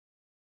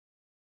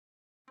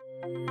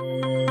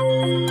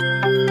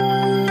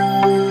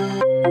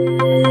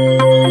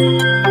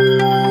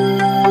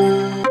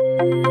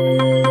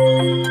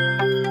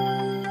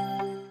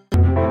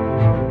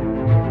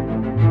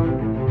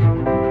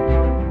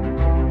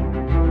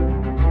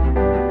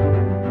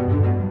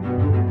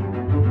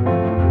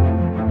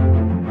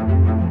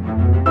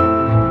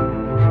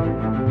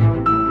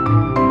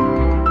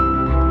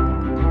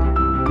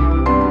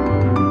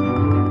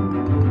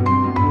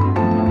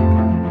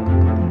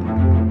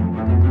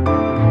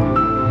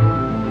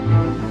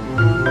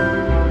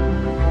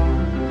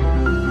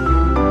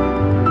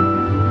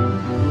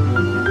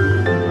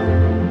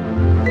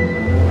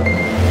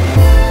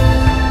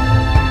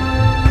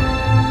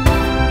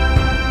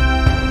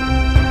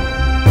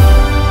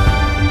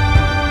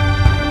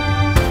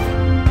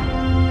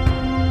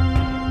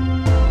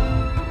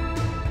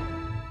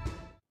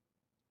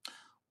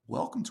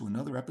Welcome to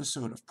another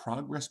episode of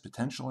Progress,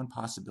 Potential, and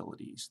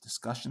Possibilities,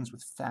 discussions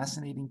with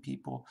fascinating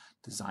people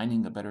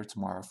designing a better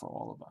tomorrow for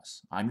all of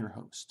us. I'm your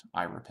host,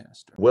 Ira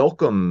Pastor.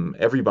 Welcome,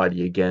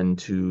 everybody, again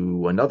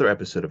to another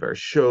episode of our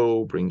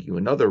show, bringing you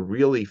another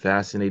really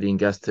fascinating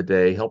guest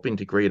today, helping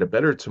to create a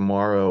better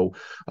tomorrow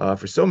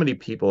for so many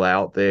people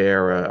out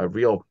there, a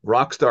real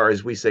rock star,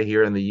 as we say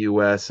here in the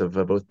U.S., of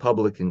both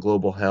public and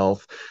global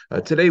health.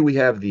 Today, we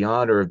have the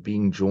honor of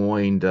being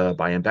joined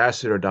by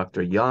Ambassador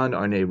Dr.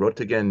 John-Arne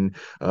Røttingen,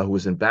 who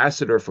is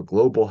Ambassador for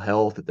Global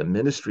Health at the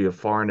Ministry of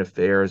Foreign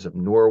Affairs of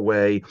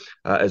Norway,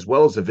 as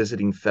well as a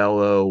visiting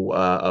fellow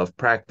of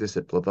practice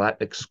at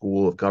Pandemic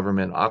School of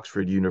Government,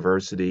 Oxford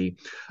University.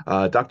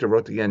 Dr.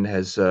 Røttingen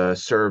has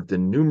served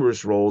in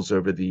numerous roles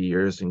over the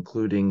years,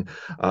 including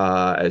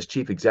as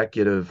Chief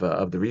Executive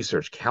of the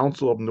Research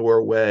Council of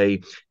Norway.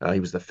 He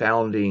was the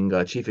founding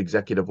Chief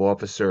Executive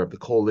Officer of the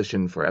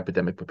Coalition for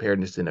Epidemic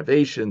Preparedness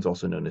Innovations,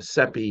 also known as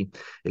CEPI,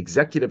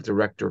 Executive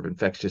Director of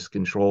Infectious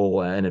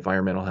Control and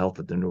Environmental Health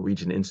at the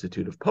Norwegian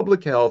Institute of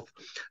Public Health,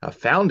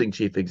 founding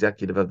Chief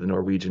Executive of the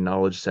Norwegian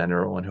Knowledge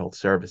Center on Health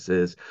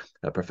Services,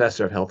 a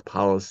Professor of Health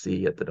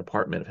Policy at the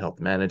Department of Health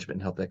Management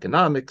and Health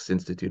Economics,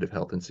 Institute of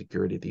Health and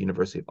Security at the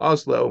University of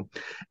Oslo,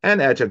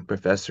 and Adjunct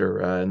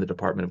Professor in the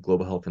Department of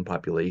Global Health and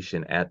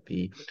Population at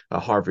the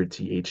Harvard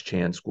T.H.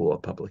 Chan School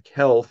of Public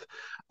Health.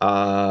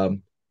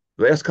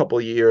 The last couple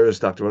of years,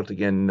 Dr.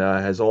 Røttingen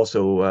has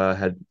also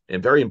had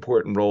very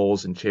important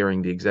roles in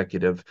chairing the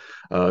executive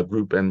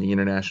group and the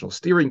International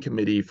Steering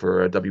Committee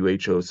for a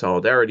WHO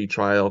Solidarity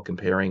trial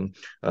comparing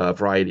a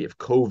variety of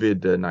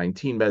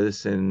COVID-19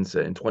 medicines.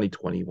 In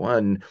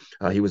 2021,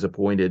 he was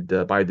appointed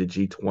by the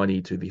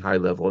G20 to the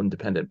high-level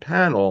independent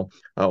panel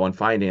on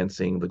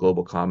financing the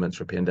global commons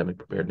for pandemic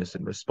preparedness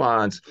and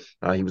response.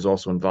 He was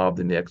also involved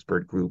in the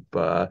expert group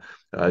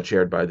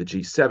chaired by the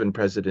G7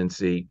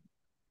 presidency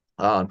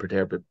on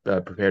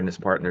Preparedness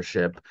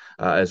Partnership,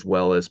 as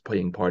well as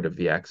being part of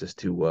the Access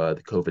to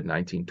the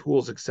COVID-19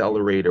 Tools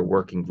Accelerator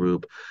working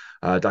group.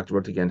 Dr.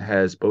 Røttingen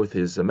has both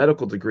his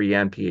medical degree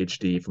and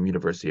PhD from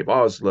University of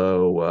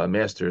Oslo, a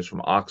master's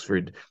from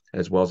Oxford,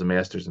 as well as a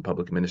master's in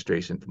public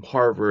administration from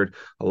Harvard.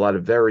 A lot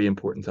of very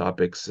important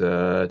topics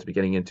to be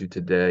getting into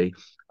today.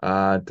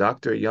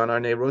 Dr.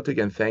 John-Arne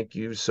Røttingen, thank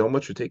you so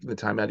much for taking the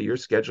time out of your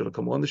schedule to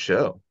come on the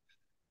show.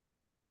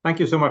 Thank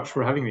you so much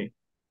for having me.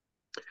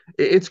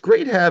 It's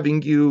great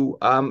having you.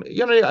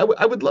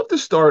 I would love to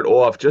start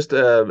off just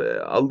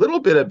a little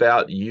bit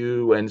about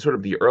you and sort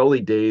of the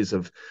early days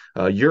of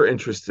your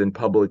interest in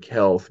public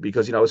health,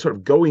 because, I was sort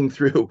of going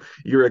through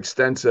your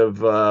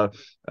extensive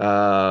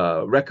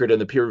record in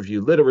the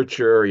peer-reviewed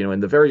literature. In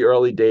the very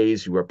early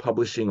days, you were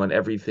publishing on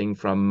everything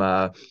from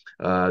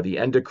the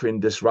endocrine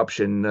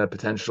disruption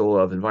potential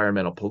of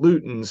environmental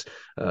pollutants,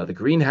 the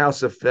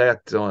greenhouse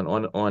effect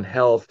on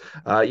health.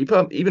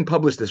 You even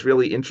published this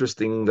really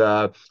interesting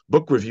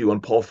book review on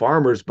Paul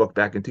Farmer's book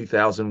back in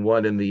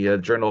 2001 in the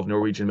Journal of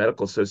Norwegian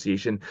Medical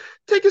Association.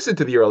 Take us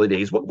into the early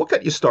days. What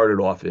got you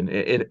started off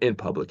in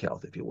public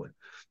health, if you would?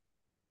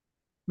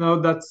 No,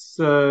 that's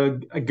a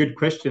good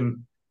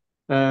question.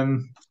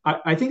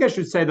 I think I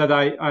should say that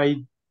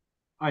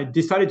I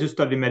decided to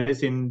study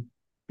medicine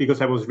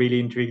because I was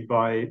really intrigued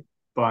by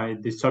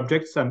the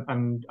subjects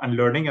and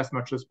learning as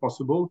much as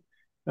possible.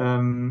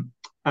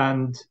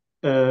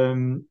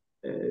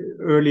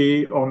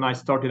 Early on, I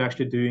started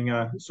actually doing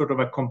a sort of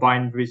a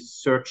combined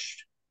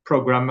research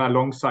program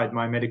alongside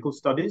my medical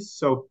studies.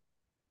 So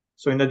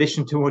in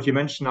addition to what you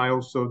mentioned, I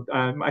also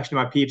actually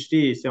my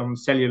PhD is on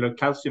cellular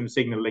calcium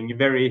signaling,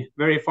 very,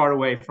 very far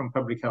away from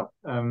public health.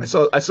 I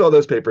saw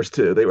those papers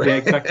too. They were yeah,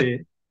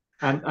 exactly.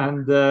 But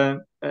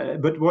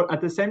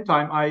at the same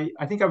time,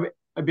 I think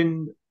I've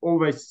been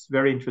always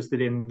very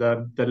interested in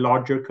the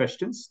larger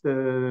questions.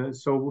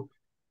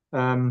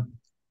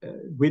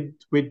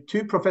 With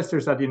two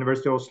professors at the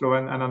University of Oslo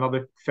and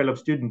another fellow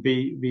student,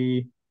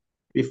 we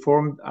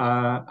formed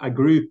a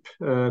group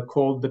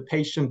called the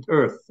Patient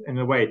Earth, in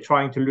a way,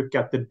 trying to look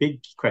at the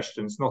big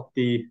questions, not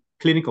the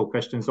clinical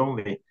questions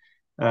only.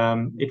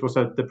 It was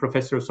the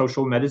professor of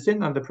social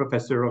medicine and the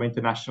professor of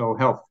international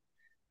health.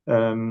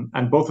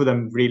 And both of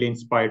them really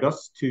inspired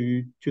us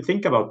to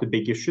think about the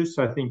big issues.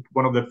 I think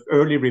one of the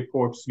early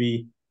reports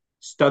we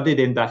studied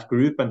in that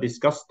group and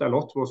discussed a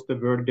lot was the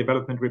World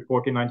Development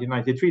Report in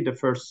 1993, the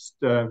first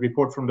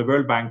report from the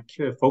World Bank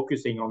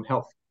focusing on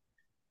health.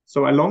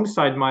 So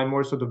alongside my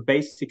more sort of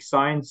basic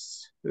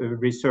science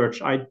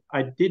research, I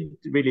did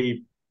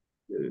really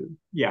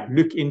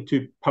look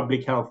into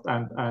public health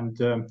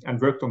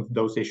and worked on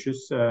those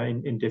issues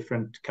in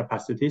different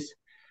capacities.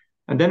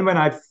 And then when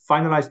I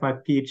finalized my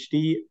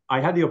PhD,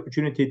 I had the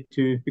opportunity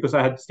to, because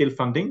I had still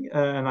funding,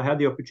 and I had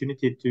the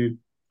opportunity to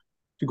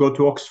go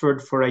to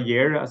Oxford for a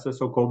year as a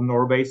so-called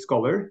Norway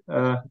scholar.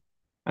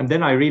 And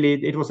then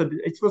it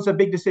was a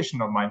big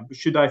decision of mine.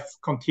 Should I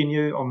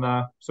continue on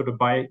a sort of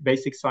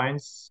basic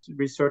science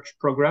research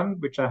program,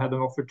 which I had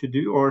an offer to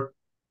do, or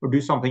do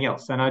something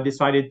else? And I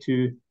decided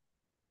to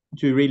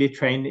really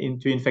train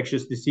into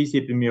infectious disease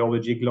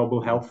epidemiology,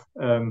 global health,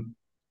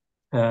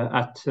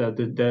 at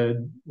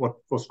what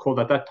was called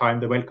at that time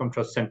the Wellcome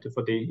Trust Center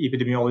for the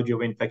Epidemiology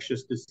of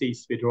Infectious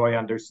Disease, with Roy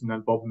Anderson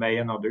and Bob May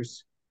and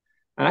others.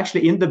 And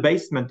actually, in the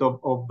basement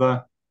of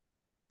the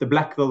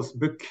Blackwell's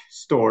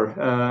bookstore,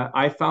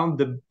 I found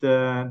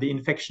the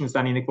Infections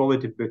and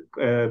Inequality book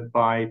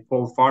by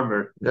Paul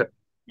Farmer,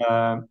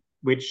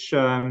 which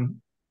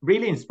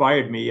really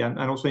inspired me, and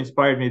also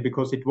inspired me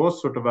because it was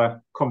sort of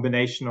a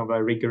combination of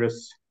a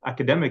rigorous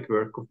academic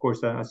work, of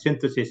course, a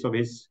synthesis of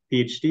his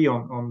PhD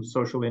on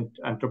social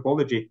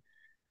anthropology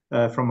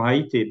from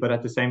Haiti, but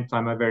at the same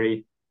time a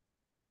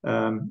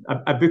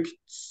book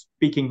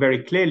speaking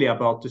very clearly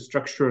about the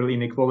structural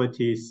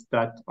inequalities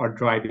that are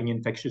driving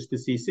infectious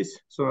diseases.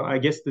 So I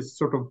guess this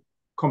sort of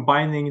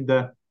combining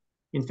the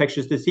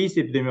infectious disease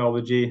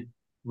epidemiology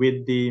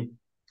with the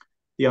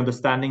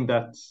understanding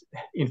that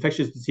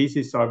infectious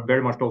diseases are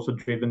very much also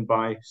driven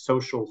by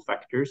social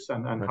factors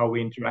and how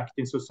we interact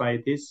in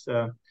societies,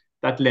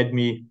 that led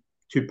me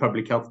to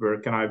public health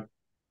work. And I've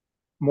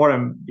more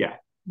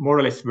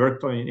or less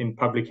worked in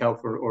public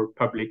health or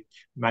public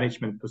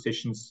management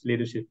positions,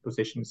 leadership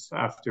positions,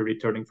 after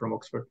returning from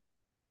Oxford.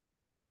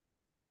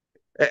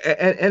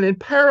 And in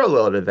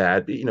parallel to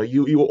that,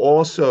 you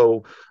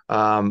also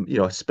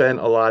spent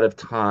a lot of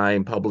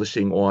time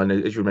publishing on,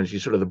 as you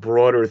mentioned, sort of the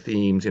broader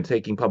themes and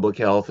taking public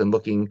health and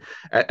looking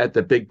at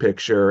the big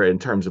picture in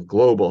terms of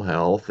global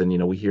health.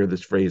 And we hear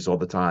this phrase all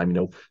the time.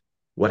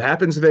 What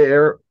happens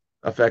there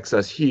affects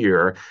us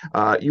here.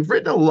 You've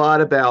written a lot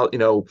about,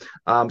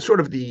 sort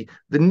of the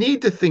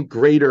need to think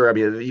greater. I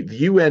mean, the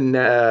UN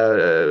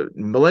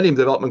Millennium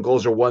Development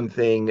Goals are one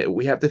thing.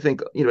 We have to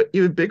think,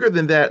 even bigger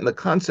than that, and the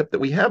concept that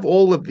we have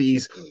all of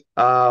these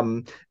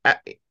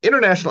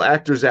international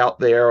actors out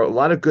there, a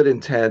lot of good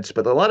intents,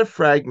 but a lot of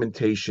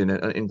fragmentation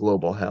in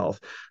global health.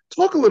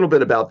 Talk a little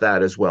bit about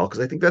that as well, because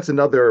I think that's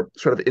another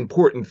sort of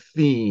important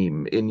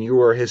theme in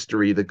your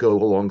history that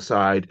go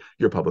alongside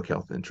your public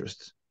health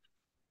interests.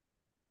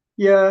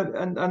 Yeah,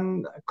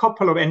 and a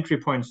couple of entry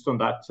points on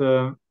that.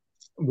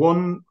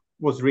 One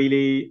was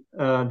really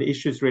the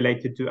issues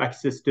related to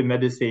access to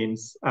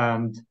medicines,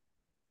 and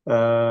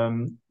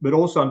but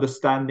also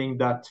understanding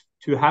that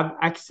to have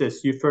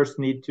access, you first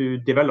need to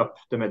develop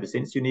the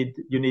medicines. You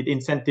need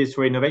incentives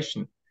for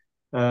innovation.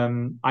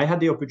 I had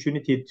the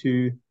opportunity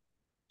to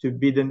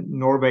be the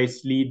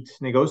Norway's lead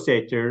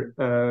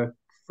negotiator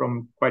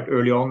from quite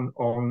early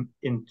on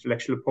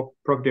intellectual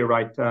property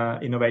right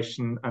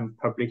innovation and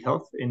public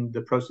health in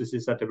the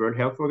processes at the World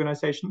Health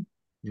Organization.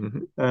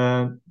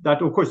 Mm-hmm.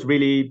 That, of course,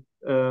 really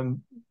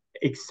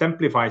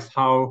exemplifies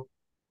how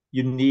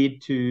you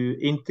need to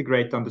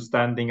integrate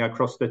understanding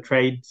across the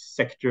trade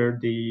sector,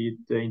 the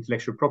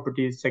intellectual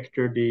property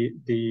sector,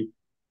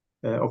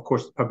 of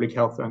course, public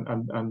health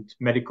and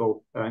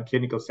medical and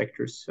clinical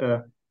sectors.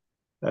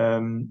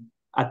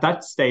 At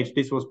that stage,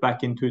 this was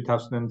back in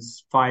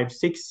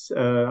 2005-06,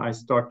 I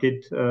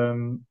started,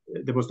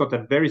 there was not a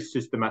very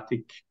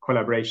systematic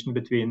collaboration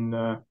between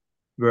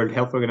World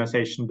Health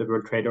Organization, the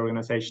World Trade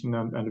Organization,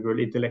 and the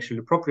World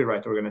Intellectual Property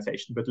Right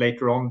Organization. But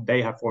later on,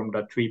 they have formed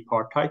a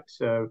tripartite,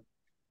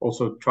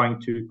 also trying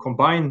to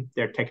combine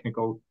their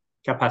technical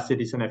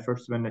capacities and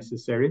efforts when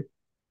necessary.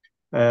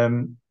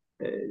 I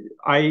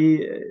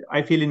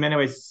feel in many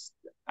ways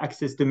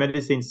access to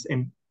medicines,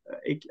 and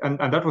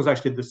that was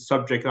actually the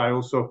subject I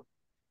also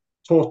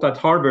taught at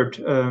Harvard,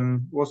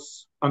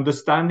 was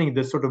understanding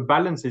the sort of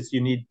balances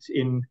you need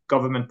in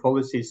government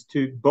policies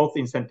to both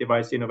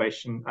incentivize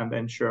innovation and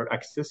ensure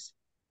access.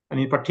 And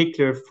in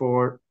particular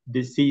for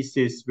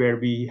diseases where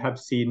we have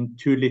seen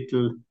too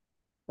little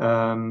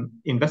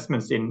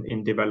investments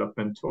in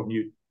development of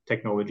new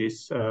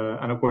technologies.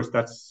 And of course,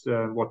 that's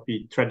what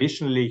we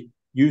traditionally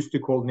used to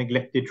call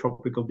neglected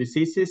tropical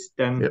diseases,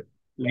 then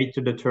later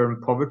the term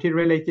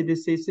poverty-related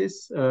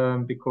diseases,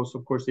 because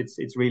of course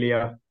it's really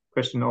a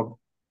question of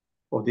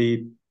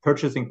the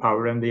purchasing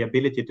power and the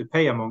ability to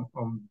pay among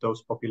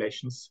those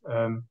populations.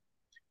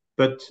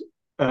 But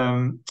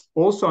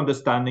also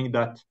understanding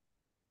that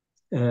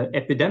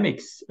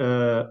epidemics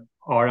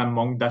are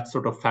among that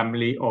sort of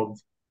family of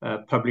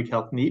public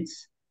health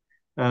needs,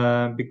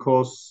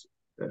 because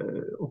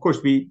of course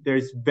there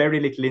is very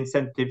little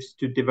incentives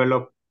to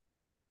develop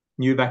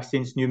new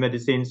vaccines, new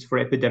medicines for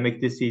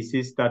epidemic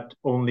diseases that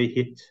only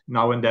hit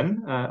now and then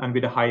and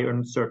with a high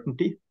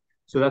uncertainty.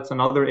 So that's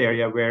another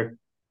area where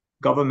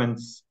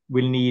governments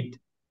will need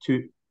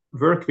to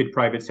work with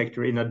private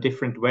sector in a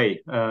different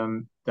way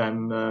than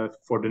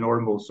for the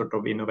normal sort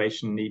of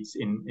innovation needs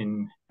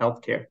in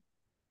healthcare.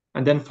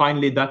 And then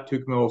finally, that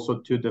took me also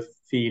to the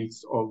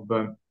fields of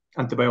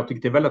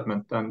antibiotic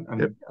development. And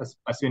yep.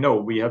 as you know,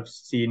 we have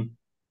seen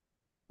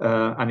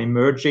an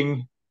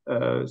emerging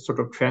sort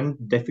of trend,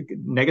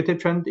 negative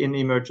trend in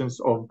emergence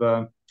of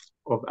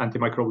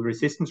antimicrobial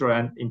resistance, or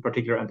in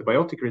particular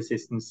antibiotic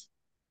resistance.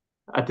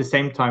 At the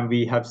same time,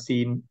 we have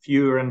seen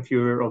fewer and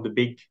fewer of the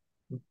big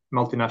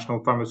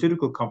multinational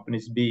pharmaceutical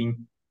companies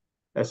being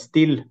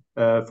still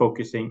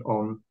focusing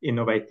on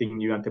innovating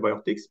new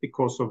antibiotics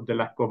because of the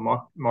lack of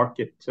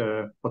market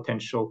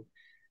potential,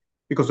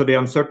 because of the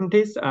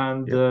uncertainties,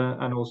 and yep.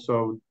 And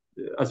also,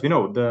 as we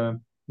know, the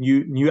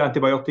new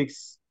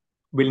antibiotics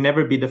will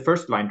never be the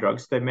first line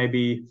drugs. They may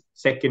be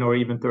second or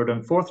even third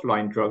and fourth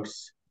line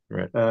drugs.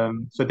 Right.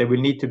 So they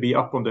will need to be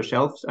up on the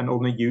shelves and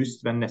only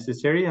used when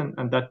necessary,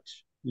 and that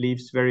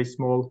leaves very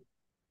small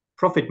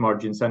profit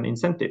margins and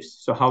incentives.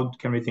 So how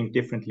can we think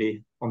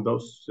differently on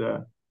those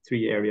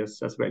three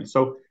areas as well?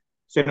 So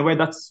in a way,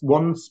 that's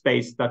one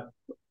space that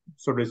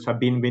sort of have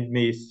been with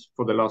me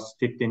for the last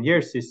 15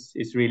 years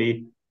is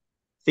really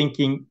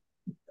thinking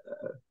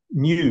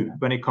new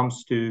when it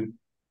comes to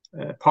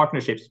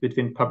partnerships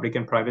between public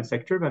and private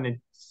sector, when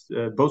it's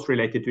both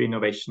related to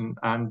innovation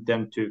and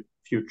then to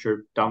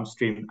future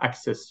downstream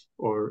access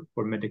for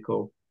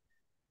medical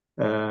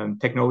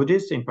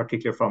technologies, in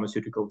particular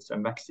pharmaceuticals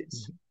and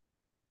vaccines.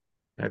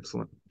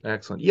 Excellent.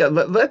 Yeah,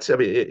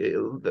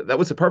 that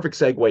was a perfect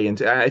segue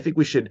into, I think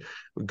we should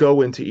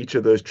go into each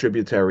of those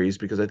tributaries,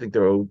 because I think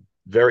they're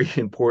very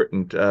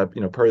important,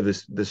 part of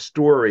this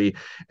story.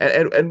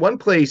 And one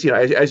place,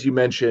 as you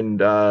mentioned,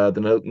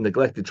 the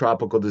neglected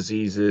tropical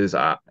diseases,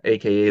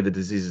 aka the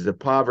diseases of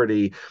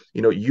poverty.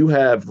 You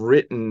have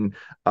written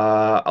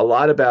a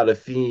lot about a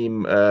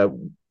theme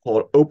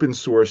called open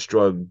source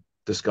drug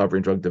discovery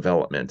and drug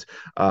development.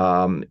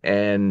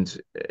 And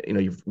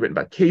you've written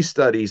about case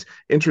studies.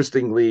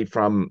 Interestingly,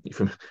 from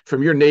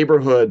your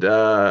neighborhood,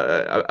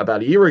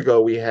 about a year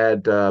ago, we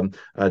had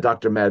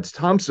Dr. Mads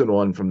Thompson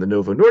on from the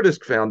Novo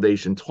Nordisk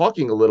Foundation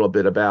talking a little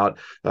bit about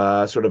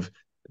sort of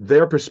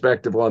their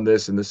perspective on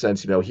this, in the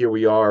sense, here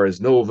we are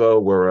as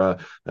Novo, we're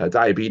a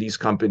diabetes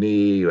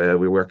company,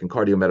 we work in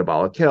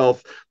cardiometabolic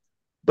health.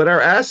 But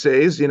our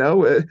assays,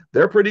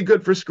 they're pretty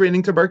good for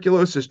screening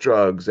tuberculosis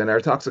drugs, and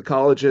our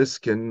toxicologists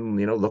can,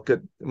 look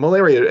at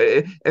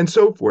malaria and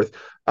so forth.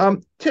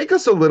 Take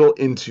us a little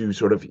into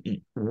sort of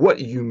what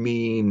you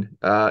mean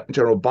in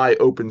general by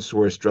open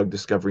source drug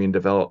discovery and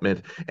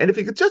development. And if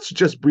you could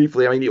just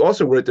briefly, you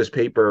also wrote this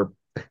paper.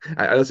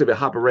 I don't say we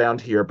hop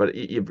around here, but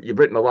you've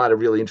written a lot of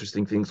really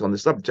interesting things on the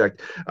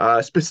subject,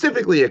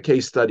 specifically a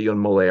case study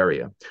on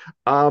malaria.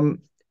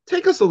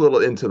 Take us a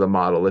little into the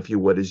model, if you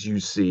would, as you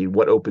see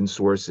what open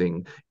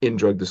sourcing in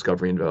drug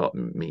discovery and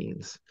development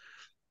means.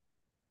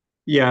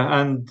 Yeah,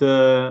 and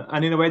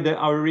in a way,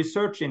 our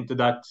research into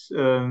that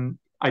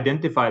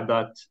identified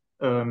that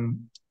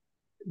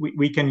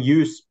we can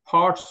use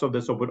parts of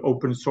the so-called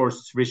open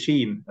source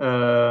regime,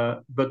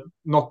 but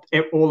not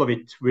all of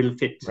it will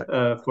fit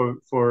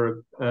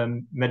for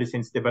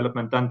medicines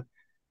development. And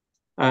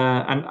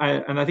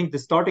I think the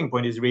starting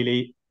point is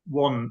really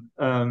one.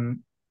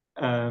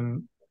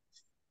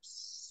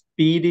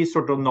 Speedy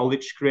sort of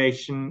knowledge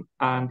creation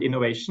and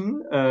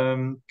innovation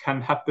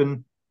can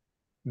happen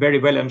very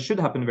well and should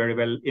happen very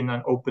well in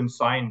an open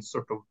science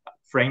sort of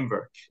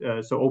framework.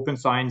 So open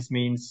science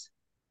means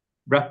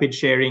rapid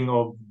sharing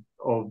of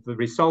the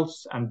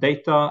results and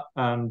data,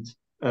 and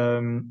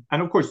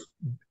of course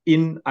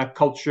in a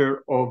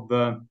culture of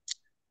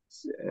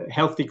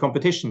healthy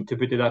competition, to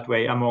put it that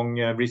way, among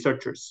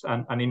researchers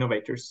and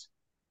innovators.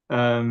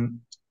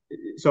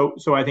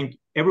 So I think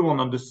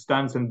everyone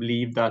understands and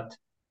believes that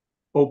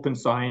open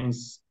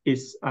science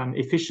is an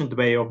efficient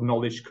way of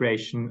knowledge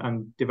creation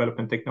and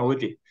development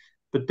technology.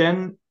 But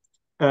then,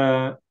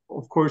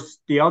 of course,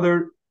 the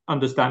other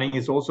understanding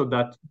is also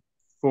that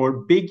for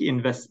big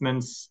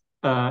investments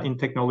in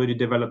technology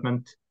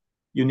development,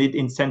 you need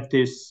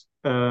incentives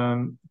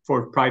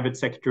for private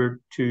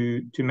sector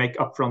to make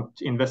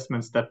upfront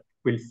investments that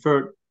will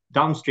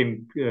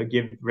downstream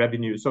give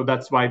revenue. So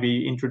that's why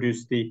we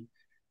introduced the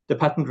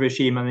patent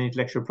regime and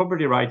intellectual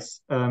property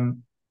rights.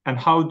 And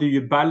how do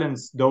you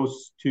balance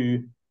those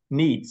two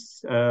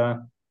needs?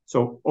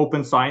 So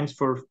open science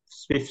for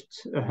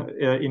swift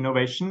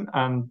innovation,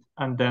 and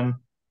then,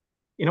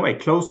 in a way,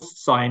 closed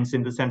science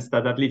in the sense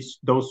that at least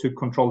those who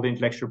control the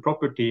intellectual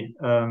property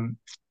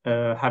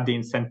have the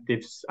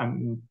incentives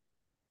and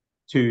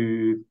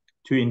to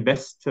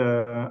invest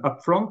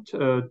upfront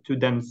to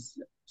then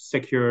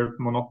secure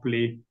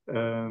monopoly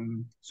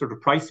sort of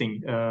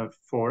pricing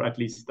for at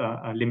least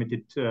a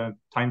limited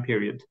time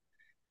period.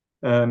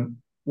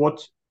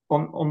 What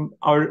on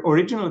our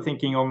original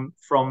thinking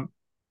from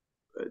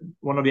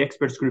one of the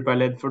experts group I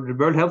led for the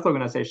World Health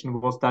Organization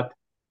was that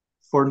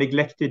for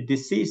neglected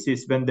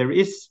diseases, when there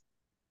is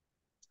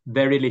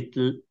very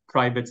little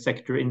private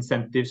sector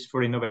incentives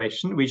for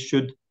innovation, we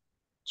should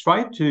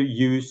try to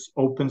use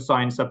open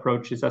science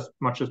approaches as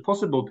much as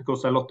possible,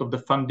 because a lot of the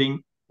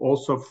funding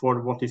also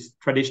for what is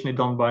traditionally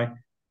done by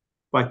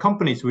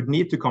companies would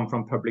need to come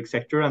from public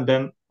sector, and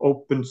then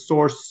open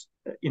source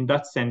in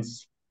that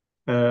sense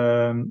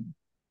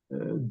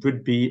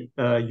would be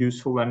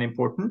useful and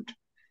important.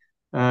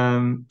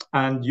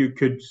 And you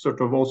could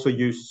sort of also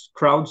use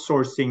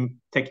crowdsourcing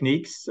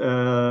techniques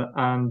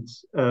and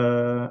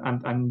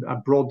a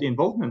broad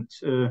involvement.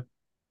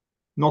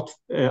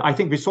 I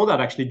think we saw that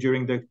actually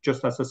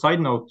just as a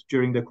side note,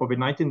 during the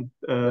COVID-19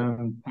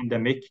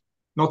 pandemic,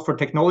 not for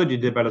technology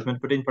development,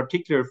 but in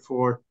particular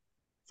for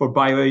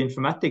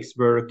bioinformatics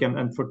work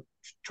and for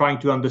trying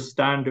to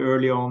understand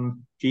early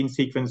on gene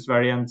sequence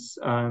variants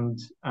and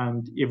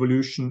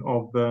evolution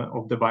of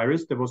the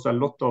virus. There was a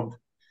lot of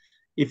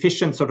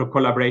efficient sort of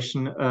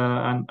collaboration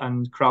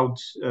and crowd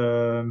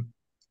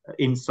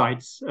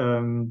insights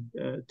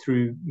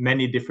through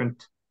many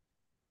different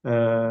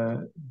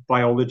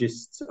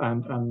biologists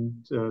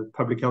and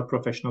public health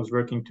professionals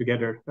working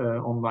together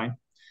online.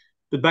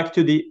 But back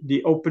to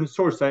the open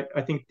source,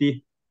 I think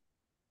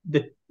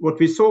what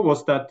we saw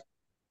was that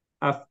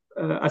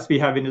as we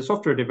have in the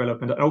software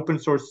development, open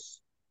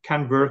source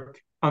can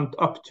work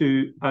up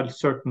to a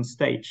certain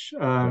stage.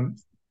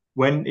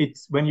 When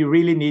you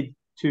really need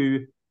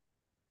to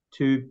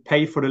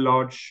pay for the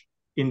large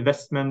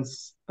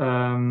investments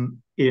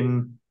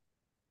in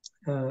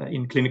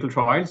clinical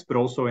trials, but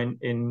also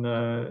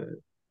in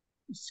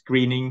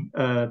screening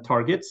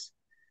targets,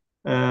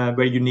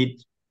 where you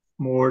need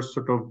more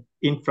sort of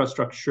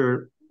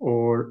infrastructure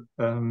or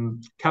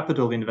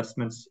capital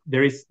investments,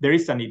 there is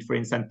a need for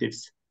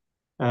incentives.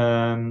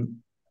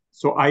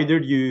 So either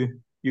you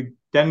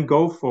then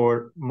go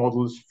for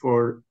models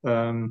for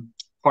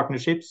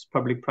partnerships,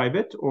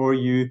 public-private, or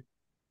you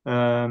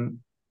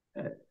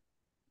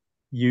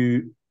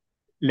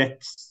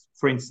let,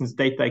 for instance,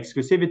 data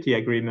exclusivity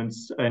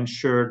agreements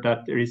ensure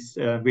that there is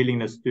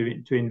willingness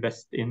to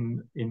invest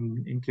in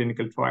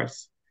clinical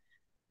trials.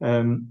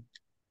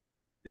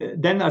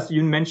 Then, as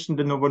you mentioned,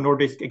 the Novo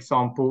Nordisk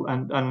example,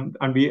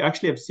 and we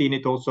actually have seen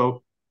it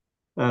also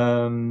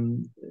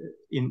in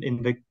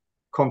the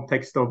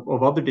context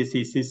of other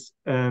diseases.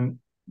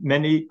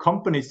 Many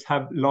companies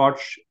have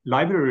large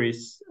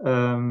libraries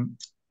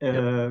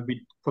with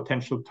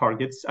potential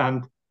targets,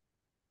 and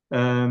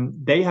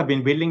they have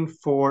been willing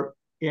for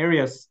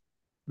areas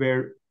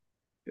with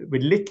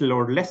little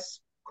or less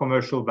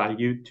commercial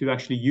value to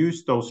actually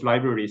use those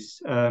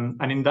libraries.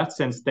 And in that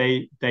sense,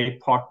 they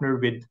partner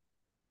with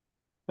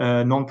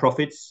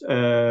non-profits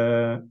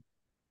or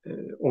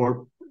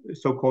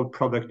so-called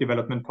product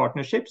development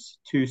partnerships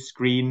to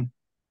screen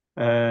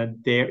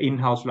their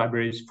in-house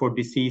libraries for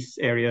disease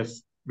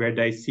areas where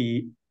they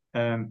see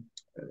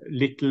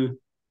little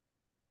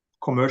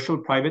commercial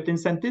private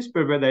incentives,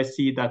 but where they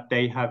see that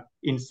they have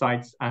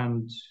insights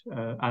and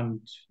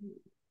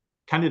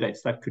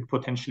candidates that could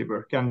potentially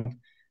work. And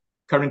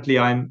currently,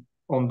 I'm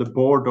on the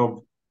board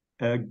of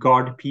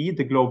GARD-P,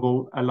 the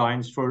Global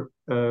Alliance for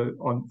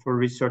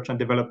Research and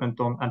Development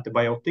on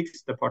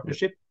Antibiotics, the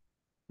partnership,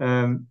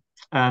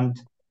 and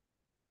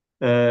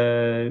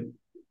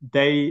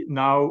they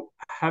now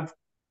have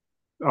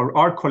or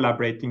are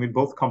collaborating with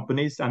both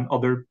companies and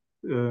other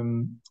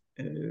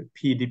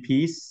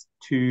PDPs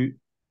to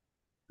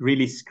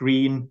really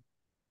screen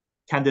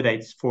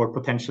candidates for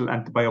potential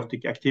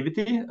antibiotic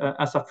activity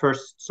as a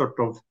first sort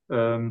of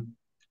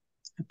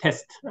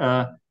test,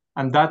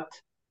 and that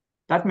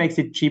makes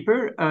it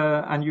cheaper,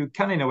 and you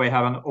can in a way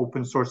have an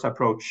open source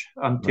approach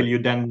until you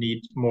then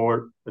need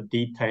more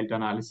detailed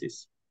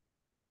analysis.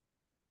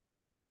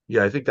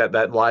 Yeah, I think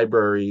that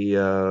library,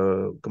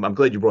 I'm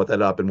glad you brought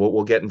that up, and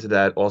we'll get into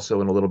that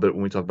also in a little bit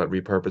when we talk about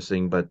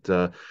repurposing. But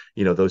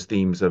those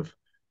themes of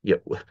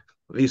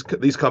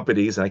these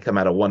companies, and I come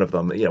out of one of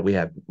them. We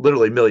have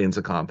literally millions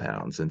of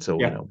compounds, and so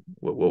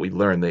what we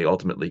learn they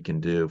ultimately can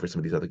do for some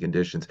of these other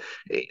conditions.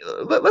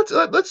 Let's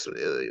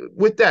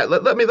with that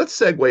let's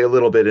segue a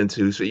little bit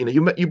into, so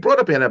you brought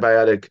up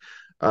antibiotic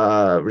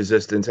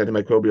resistance,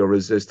 antimicrobial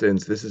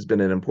resistance. This has been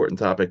an important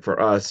topic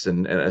for us,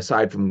 and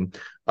aside from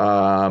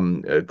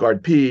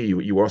GARD-P,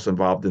 you were also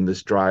involved in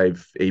this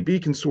Drive AB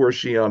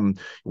consortium.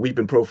 We've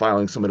been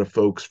profiling some of the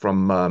folks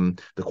from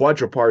the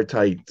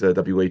quadripartite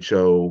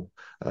WHO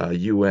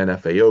UN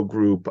FAO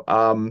group.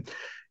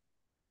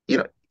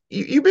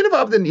 You've been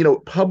involved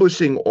in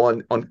publishing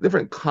on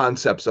different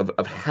concepts of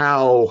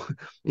how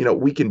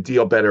we can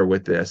deal better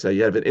with this.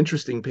 You have an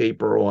interesting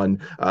paper on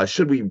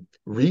should we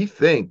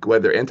rethink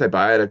whether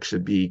antibiotics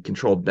should be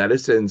controlled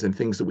medicines, and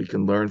things that we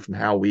can learn from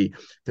how we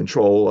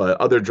control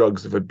other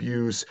drugs of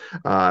abuse.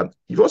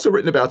 You've also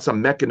written about some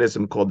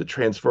mechanism called the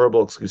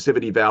transferable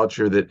exclusivity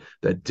voucher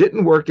that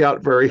didn't work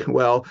out very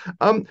well.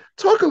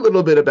 Talk a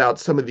little bit about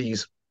some of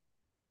these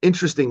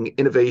interesting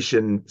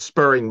innovation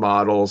spurring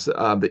models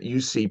that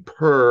you see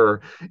per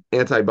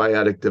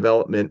antibiotic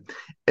development.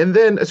 And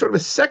then a sort of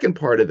a second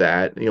part of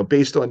that,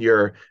 based on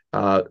your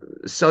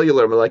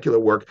cellular molecular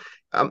work,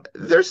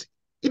 There's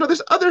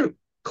there's other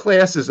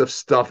classes of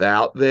stuff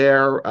out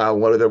there.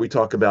 Whether we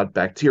talk about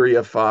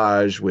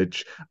bacteriophage,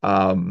 which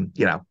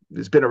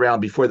has been around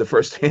before the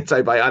first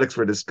antibiotics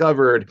were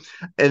discovered,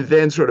 and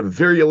then sort of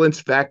virulence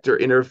factor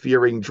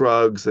interfering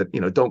drugs that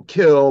don't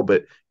kill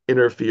but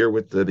interfere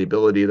with the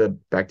ability of the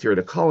bacteria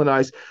to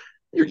colonize.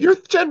 Your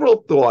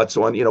general thoughts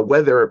on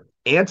whether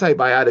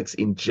antibiotics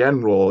in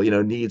general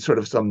need sort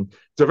of some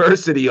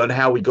diversity on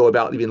how we go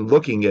about even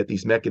looking at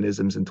these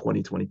mechanisms in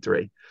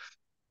 2023.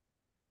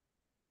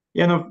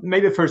 Yeah, no,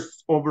 maybe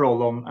first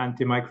overall on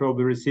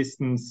antimicrobial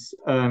resistance,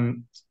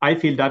 I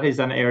feel that is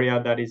an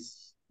area that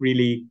is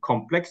really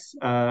complex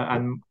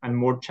and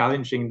more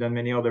challenging than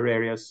many other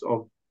areas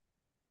of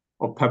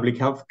public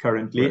health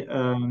currently,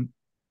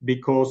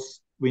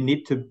 because we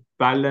need to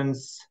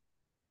balance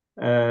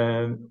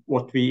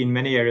what we in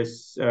many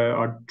areas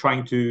are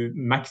trying to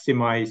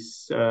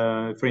maximize,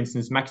 for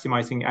instance,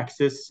 maximizing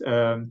access.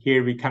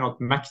 Here we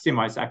cannot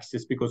maximize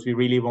access because we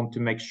really want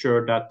to make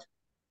sure that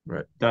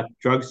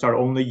drugs are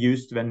only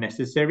used when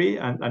necessary,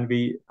 and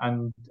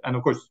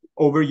of course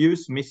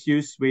overuse,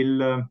 misuse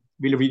will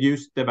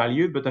reduce the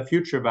value, but the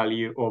future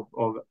value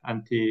of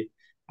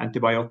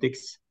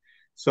antibiotics.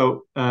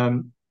 So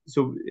in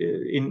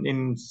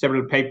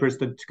several papers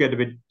that together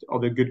with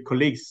other good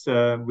colleagues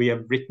we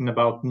have written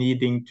about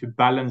needing to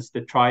balance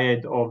the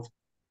triad of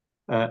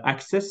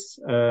access,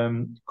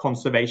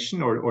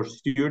 conservation or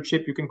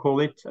stewardship you can call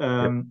it,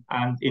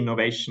 and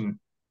innovation,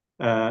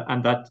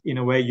 and that in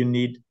a way you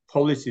need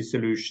policy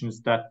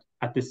solutions that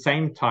at the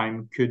same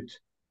time could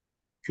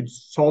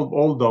solve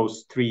all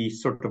those three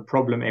sort of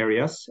problem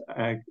areas,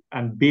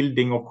 and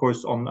building of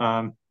course on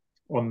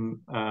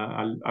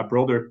a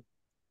broader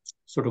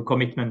sort of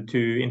commitment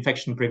to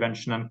infection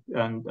prevention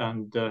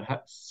and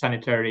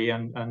sanitary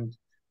and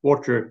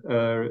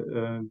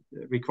water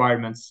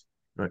requirements,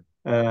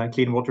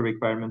 clean water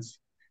requirements.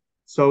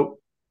 So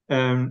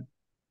on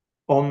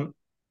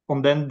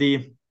then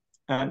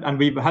and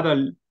we've had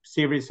a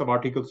series of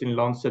articles in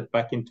Lancet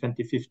back in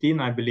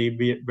 2015, I believe,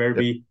 where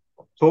we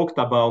talked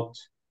about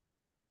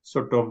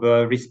sort of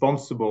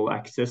responsible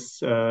access,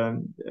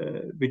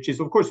 which is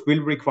of course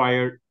will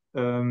require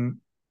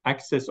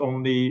access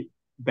only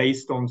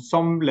based on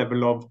some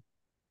level of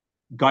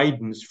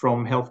guidance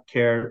from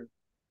healthcare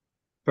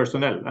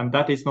personnel, and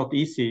that is not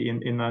easy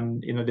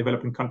in a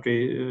developing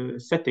country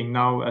setting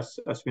now, as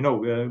we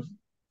know.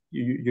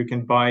 You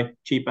can buy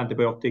cheap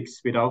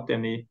antibiotics without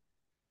any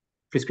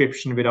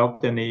prescription,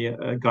 without any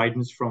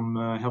guidance from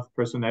health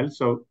personnel.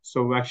 So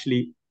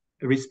actually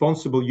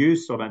responsible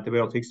use of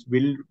antibiotics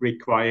will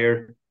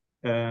require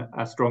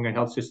a stronger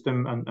health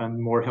system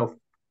and more health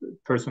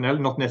personnel,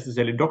 not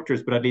necessarily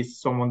doctors, but at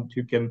least someone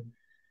who can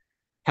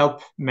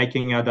help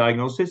making a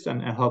diagnosis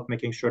and help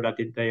making sure that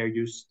they are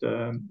used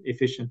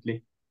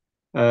efficiently.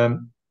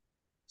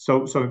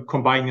 So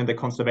combining the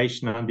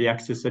conservation and the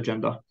access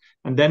agenda.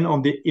 And then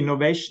on the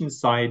innovation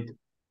side,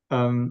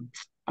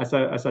 as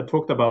I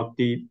talked about,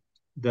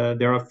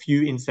 there are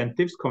few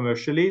incentives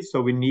commercially,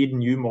 so we need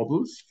new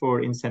models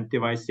for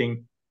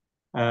incentivizing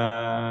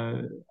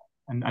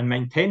and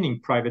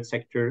maintaining private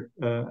sector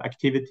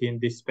activity in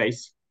this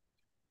space.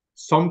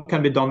 Some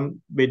can be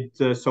done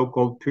with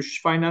so-called push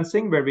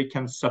financing, where we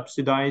can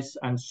subsidize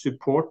and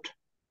support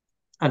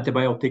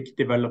antibiotic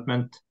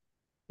development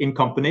in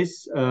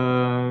companies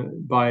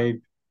by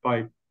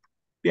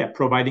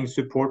providing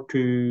support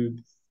to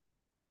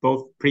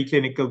both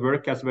preclinical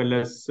work as well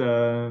as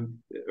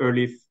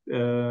early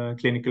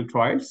clinical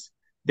trials,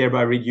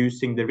 thereby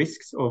reducing the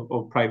risks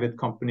of private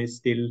companies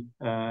still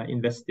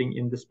investing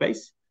in the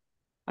space.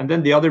 And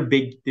then the other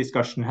big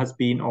discussion has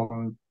been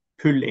on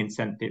pull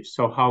incentives.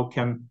 So how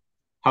can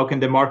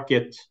the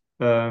market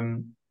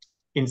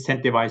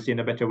incentivize in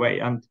a better way?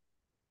 And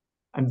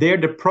there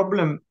the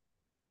problem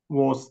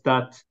was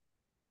that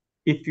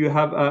if you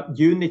have a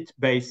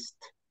unit-based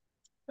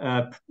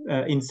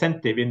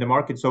incentive in the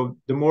market, so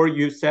the more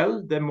you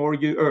sell, the more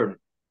you earn,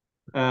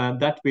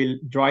 that will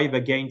drive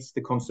against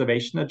the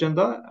conservation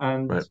agenda,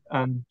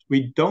 and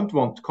we don't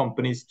want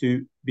companies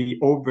to be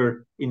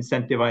over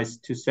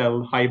incentivized to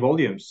sell high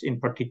volumes, in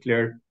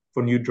particular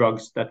for new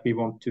drugs that we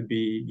want to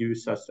be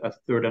used as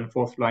third and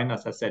fourth line,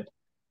 as I said.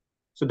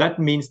 So that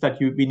means that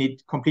we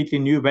need completely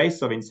new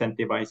ways of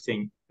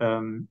incentivizing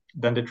than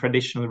the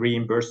traditional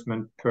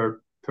reimbursement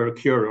per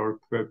cure or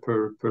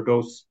per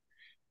dose.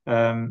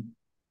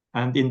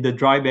 And in the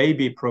Drive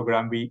AB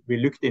program, we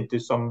looked into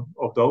some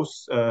of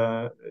those,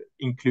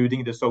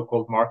 including the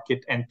so-called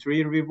market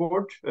entry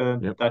reward,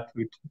 that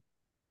would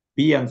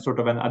be a sort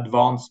of an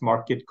advanced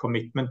market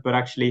commitment, but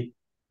actually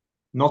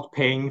not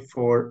paying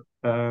for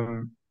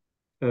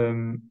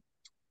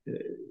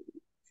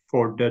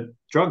the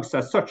drugs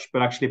as such,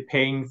 but actually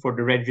paying for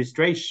the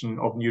registration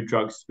of new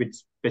drugs with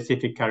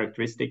specific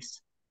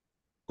characteristics.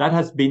 That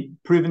has been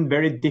proven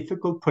very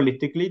difficult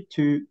politically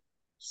to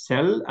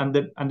sell, and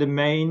the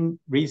main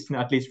reason,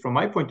 at least from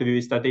my point of view,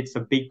 is that it's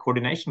a big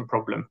coordination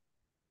problem,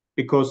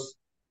 because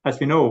as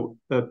we know,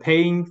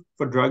 paying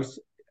for drugs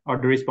are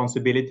the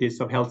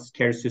responsibilities of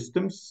healthcare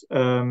systems,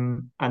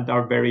 and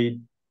are very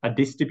a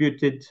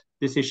distributed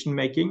decision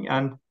making,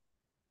 and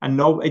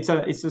no, it's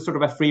a sort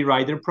of a free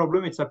rider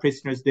problem. It's a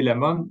prisoner's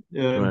dilemma.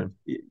 Right.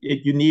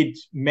 You need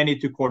many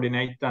to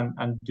coordinate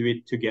and do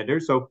it together.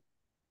 So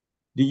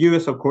the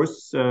US, of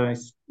course,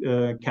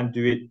 can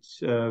do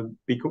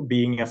it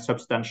being a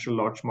substantial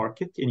large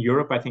market. In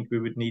Europe, I think we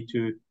would need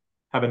to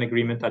have an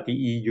agreement at the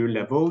EU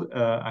level,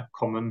 a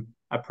common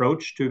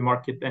approach to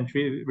market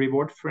entry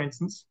reward, for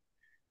instance.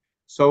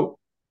 So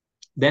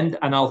then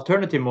an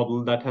alternative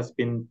model that has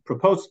been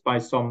proposed by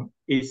some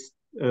is,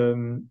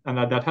 and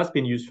that has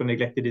been used for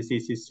neglected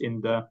diseases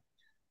in the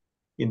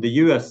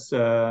US,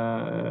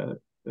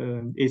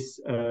 is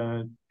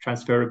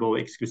transferable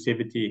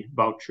exclusivity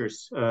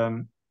vouchers.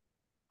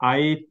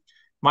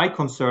 My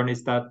concern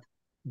is that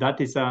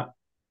is a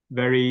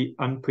very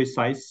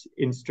unprecise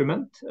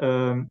instrument.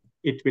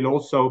 It will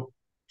also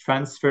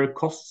transfer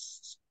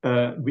costs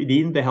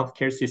within the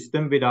healthcare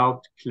system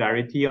without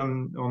clarity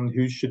on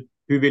who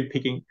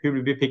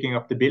will be picking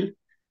up the bill,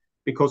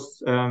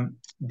 because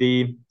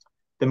the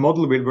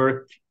model will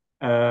work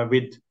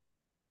with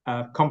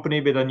a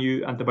company with a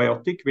new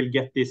antibiotic will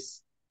get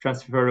this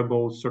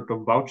transferable sort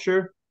of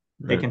voucher.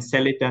 Right. They can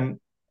sell it then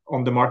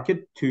on the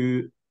market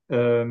to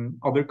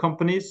other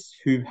companies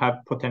who have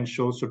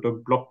potential sort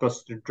of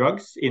blockbuster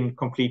drugs in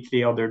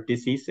completely other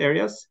disease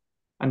areas,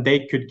 and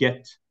they could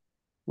get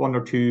 1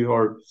 or 2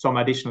 or some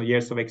additional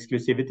years of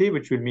exclusivity,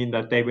 which would mean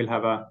that they will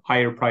have a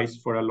higher price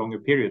for a longer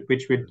period,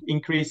 which would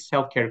increase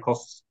healthcare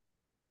costs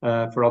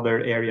for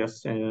other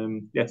areas,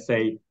 let's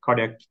say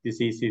cardiac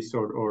diseases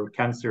or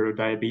cancer or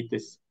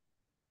diabetes.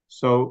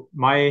 So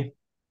my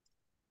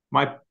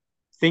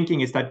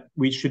thinking is that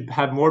we should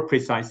have more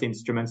precise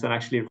instruments and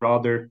actually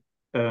rather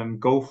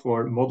go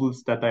for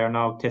models that I are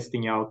now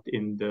testing out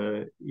in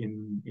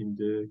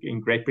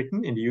Great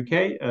Britain, in the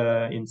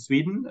UK, in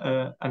Sweden,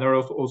 and are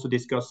also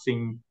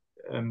discussing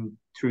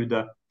through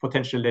the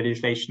potential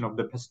legislation of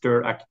the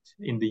Pasteur Act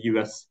in the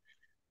US,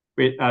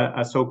 with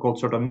a so-called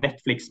sort of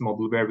Netflix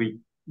model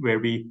where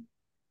we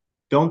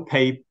don't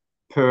pay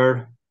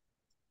per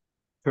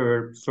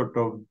sort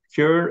of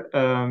cure,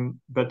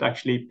 but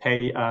actually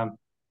pay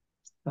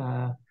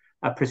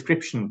a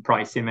prescription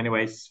price in many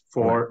ways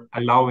for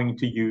allowing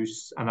to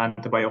use an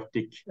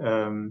antibiotic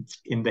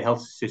in the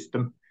health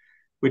system,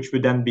 which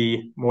would then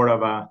be more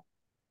of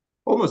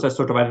almost a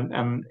sort of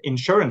an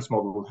insurance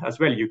model as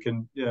well. You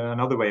can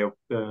another way of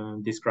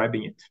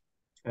describing it.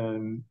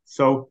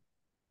 So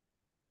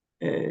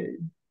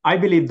I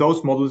believe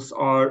those models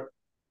are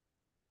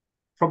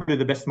probably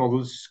the best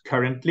models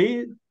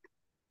currently.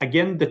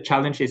 Again, the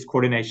challenge is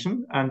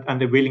coordination and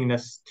the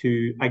willingness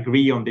to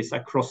agree on this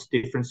across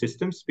different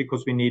systems,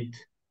 because we need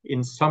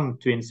in some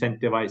to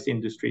incentivize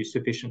industry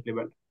sufficiently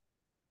well.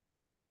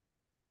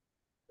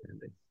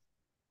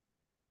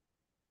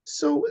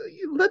 So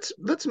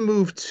let's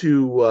move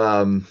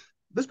to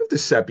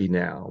CEPI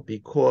now,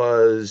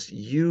 because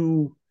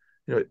you're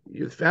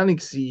the founding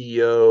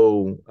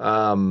CEO.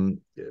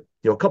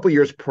 A couple of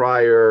years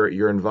prior,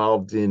 you're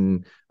involved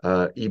in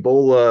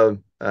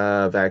Ebola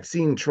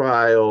vaccine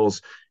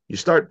trials. You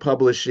start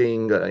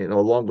publishing,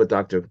 along with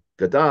Dr.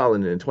 Gadal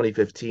in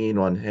 2015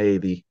 on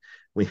the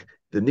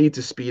need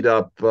to speed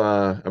up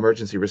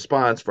emergency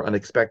response for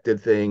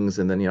unexpected things,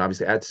 and then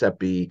obviously at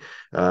CEPI,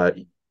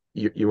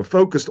 you were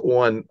focused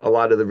on a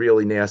lot of the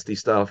really nasty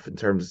stuff in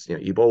terms of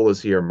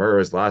Ebola's here,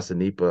 MERS, Lassa,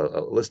 Nipah, a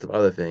list of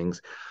other things.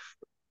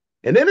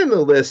 And then in the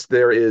list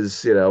there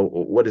is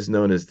what is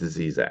known as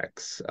Disease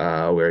X,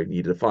 where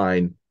you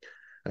define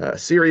a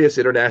serious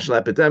international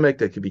epidemic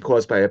that could be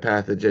caused by a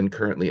pathogen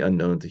currently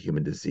unknown to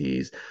human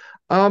disease.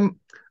 I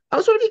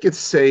was wondering if you could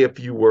say a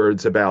few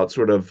words about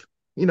sort of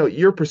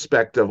your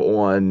perspective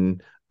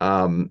on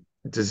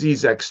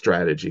Disease X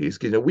strategies.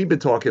 We've been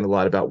talking a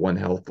lot about One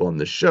Health on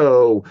the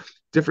show,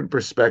 different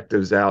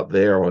perspectives out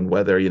there on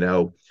whether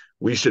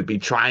we should be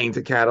trying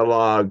to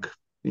catalog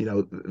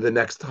the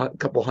next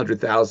couple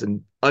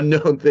 100,000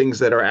 unknown things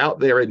that are out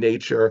there in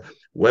nature,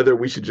 whether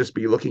we should just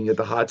be looking at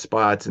the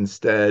hotspots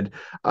instead.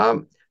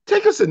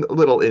 Take us a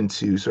little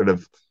into sort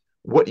of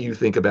what you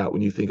think about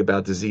when you think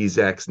about Disease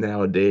X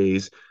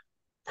nowadays,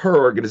 per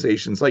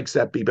organizations like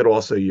CEPI, but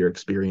also your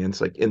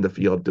experience like in the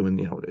field doing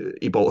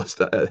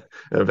Ebola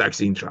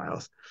vaccine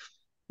trials.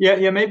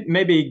 Yeah,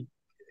 maybe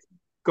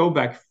go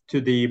back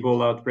to the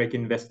Ebola outbreak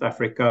in West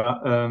Africa,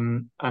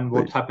 and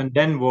what happened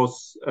then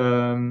was,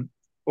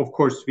 of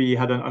course, we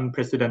had an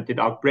unprecedented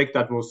outbreak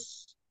that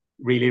was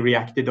really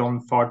reacted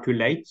on far too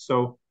late.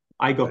 So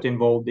I got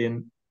involved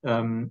in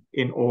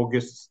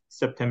August,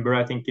 September,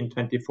 I think in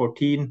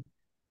 2014.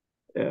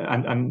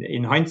 And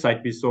in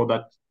hindsight, we saw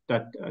that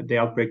the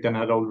outbreak then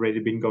had already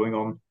been going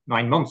on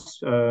 9 months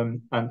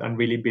and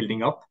really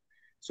building up.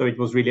 So it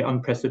was really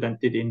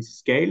unprecedented in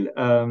scale.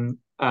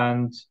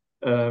 And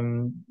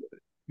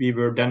we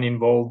were then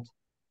involved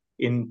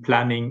in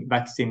planning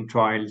vaccine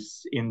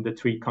trials in the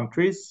 3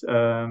 countries.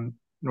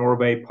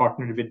 Norway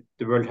partnered with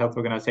the World Health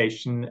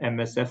Organization,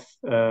 MSF,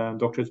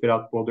 Doctors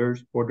Without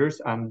Borders,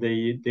 and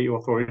the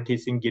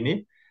authorities in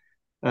Guinea,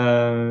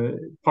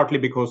 partly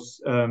because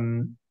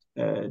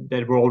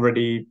there were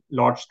already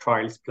large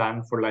trials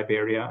planned for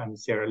Liberia and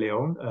Sierra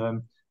Leone.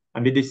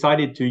 And we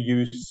decided to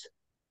use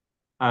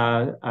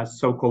a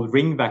so-called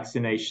ring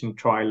vaccination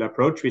trial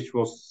approach, which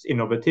was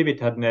innovative. It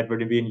had never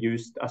been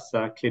used as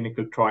a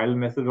clinical trial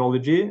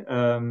methodology.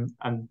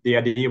 And the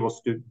idea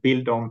was to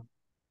build on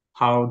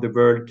how the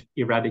world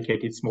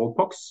eradicated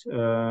smallpox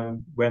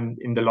when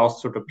in the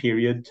last sort of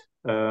period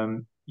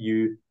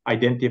you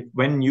identify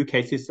when new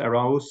cases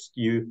arose,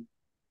 you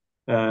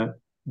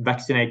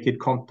vaccinated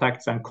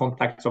contacts and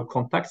contacts of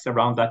contacts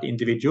around that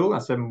individual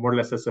as a more or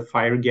less as a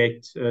fire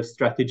gate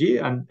strategy,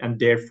 and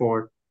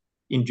therefore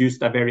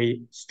induced a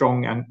very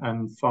strong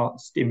and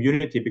fast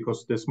immunity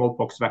because the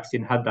smallpox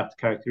vaccine had that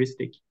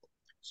characteristic.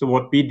 So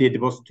what we did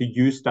was to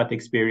use that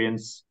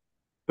experience,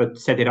 but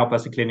set it up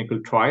as a clinical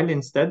trial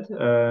instead,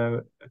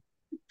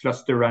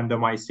 cluster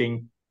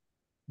randomizing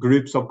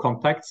groups of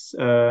contacts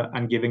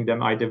and giving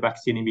them either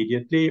vaccine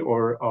immediately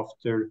or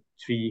after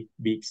 3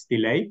 weeks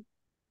delay.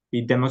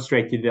 We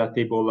demonstrated that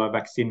the Ebola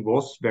vaccine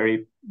was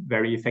very,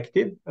 very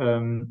effective.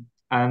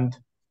 And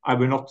I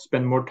will not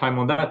spend more time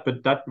on that,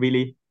 but that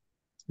really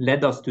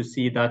led us to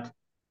see that,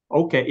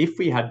 okay, if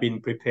we had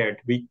been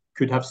prepared, we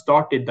could have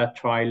started that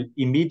trial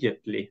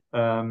immediately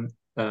when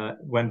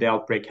the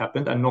outbreak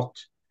happened, and not,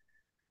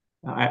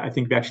 I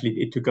think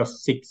it took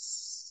us it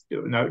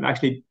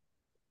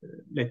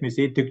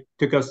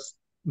took us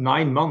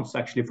 9 months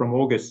actually from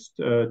August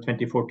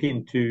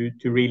 2014 to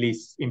really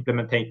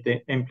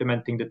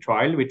implementing the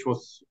trial, which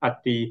was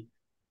at the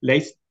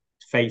late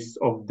phase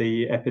of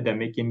the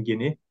epidemic in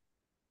Guinea.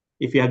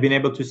 If we had been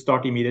able to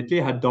start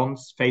immediately, had done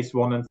phase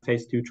 1 and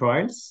phase 2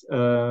 trials,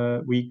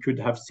 we could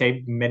have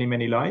saved many,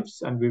 many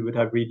lives, and we would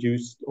have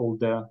reduced all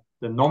the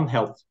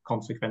non-health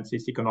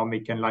consequences,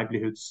 economic and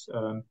livelihoods.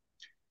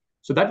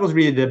 So that was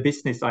really the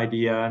business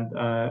idea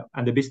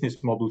and the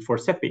business model for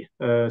CEPI,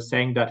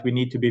 saying that we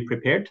need to be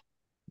prepared.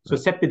 So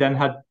CEPI then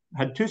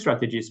had 2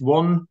 strategies.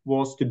 One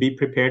was to be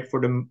prepared for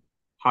the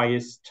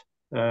highest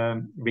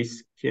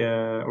risk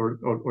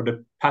or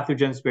the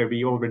pathogens where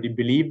we already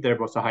believed there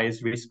was a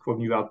highest risk for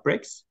new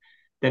outbreaks.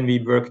 Then we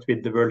worked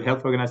with the World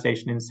Health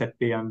Organization in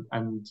CEPI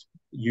and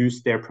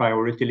used their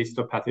priority list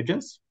of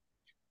pathogens.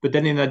 But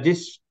then in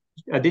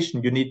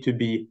addition, you need to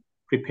be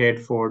prepared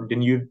for the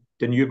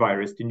new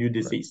virus, the new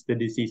disease, the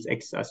disease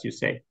X, as you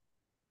say.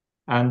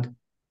 And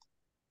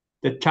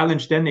the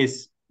challenge then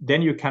is,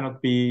 then you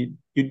cannot be,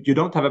 you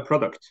don't have a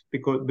product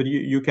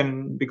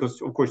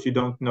because of course you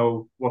don't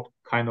know what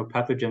kind of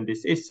pathogen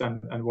this is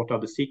and what are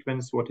the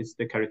sequence, what is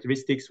the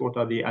characteristics, what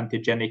are the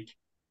antigenic,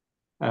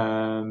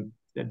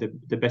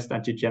 the best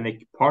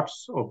antigenic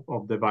parts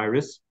of the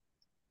virus.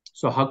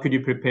 So how could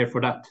you prepare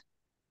for that?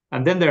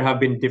 And then there have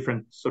been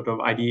different sort of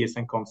ideas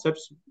and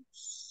concepts,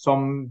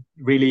 some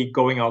really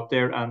going out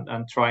there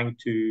and trying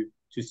to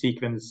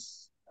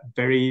sequence a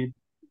very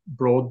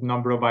broad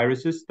number of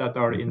viruses that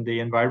are in the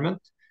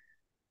environment.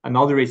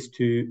 Another is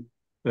to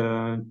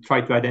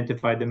try to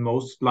identify the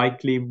most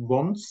likely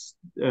ones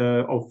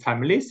of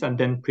families and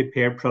then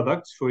prepare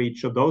products for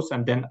each of those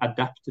and then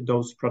adapt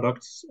those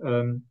products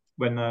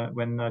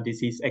when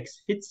disease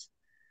X hits.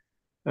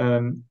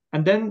 And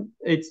then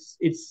it's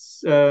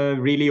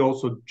really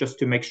also just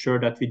to make sure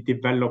that we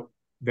develop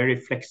very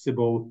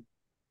flexible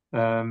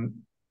vaccine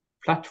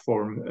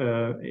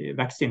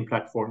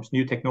platforms,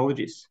 new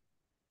technologies.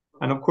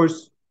 And of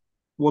course,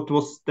 what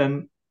was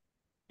then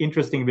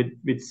interesting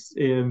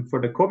for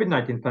the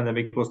COVID-19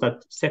 pandemic was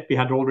that CEPI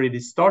had already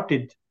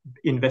started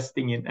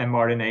investing in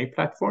mRNA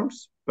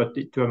platforms, but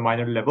to a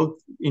minor level,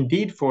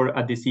 indeed for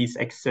a disease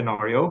X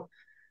scenario.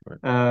 Right.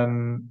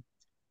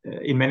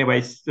 In many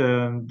ways,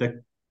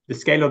 the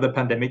scale of the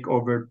pandemic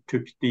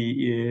overtook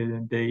the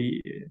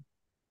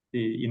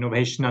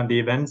innovation and the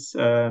events.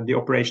 The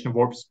Operation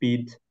Warp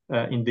Speed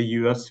in the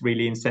US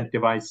really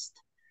incentivized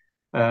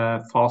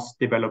fast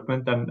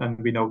development, and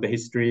we know the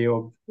history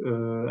of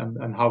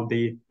and how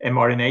the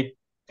mRNA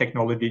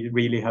technology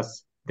really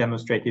has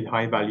demonstrated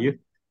high value.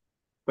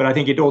 But I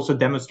think it also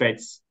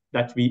demonstrates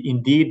that we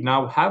indeed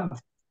now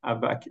have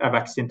a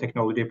vaccine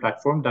technology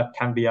platform that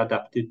can be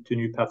adapted to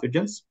new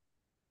pathogens.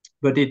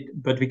 But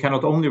we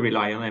cannot only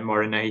rely on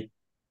mRNA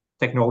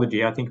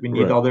technology. I think we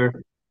need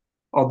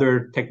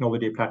other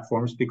technology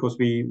platforms because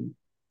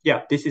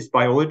this is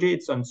biology,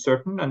 it's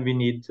uncertain, and we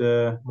need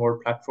more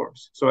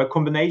platforms. So a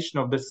combination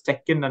of the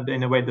second and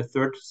in a way the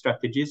third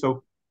strategy.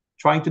 So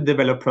trying to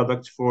develop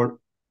products for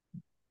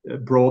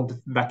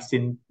broad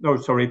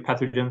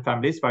pathogen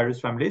families, virus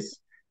families,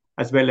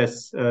 as well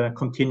as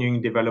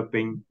continuing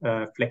developing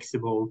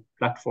flexible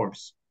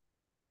platforms.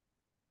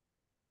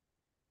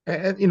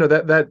 And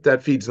that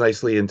feeds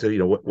nicely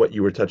into what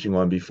you were touching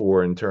on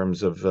before in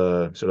terms of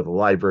sort of the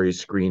library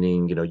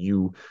screening.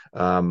 You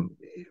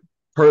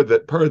per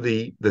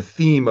the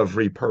theme of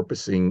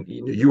repurposing,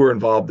 you were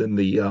involved in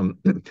the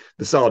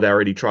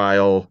Solidarity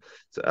trial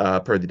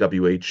per the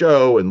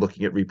WHO and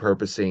looking at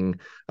repurposing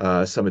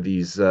some of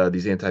these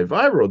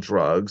antiviral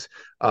drugs.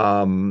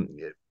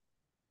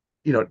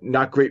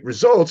 not great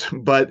results,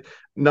 but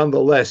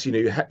nonetheless,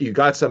 you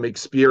got some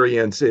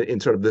experience in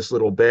sort of this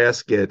little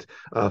basket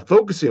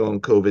focusing on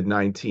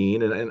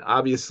COVID-19. And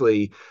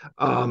obviously,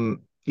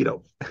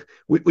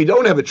 we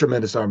don't have a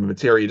tremendous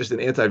armamentarium, just an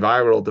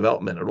antiviral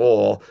development at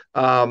all.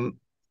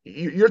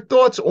 Your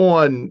thoughts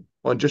on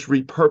just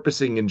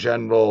repurposing in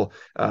general,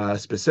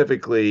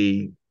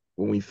 specifically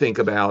when we think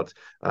about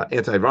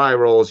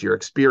antivirals, your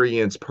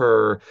experience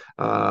per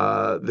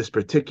this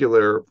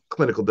particular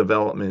clinical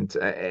development,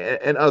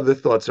 and other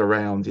thoughts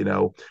around,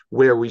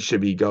 where we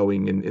should be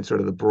going in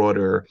sort of the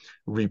broader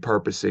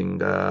repurposing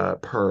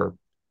per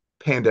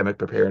pandemic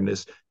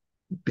preparedness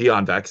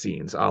beyond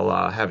vaccines,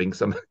 having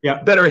some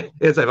better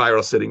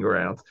antivirals sitting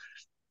around.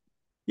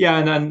 Yeah,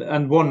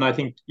 and one, I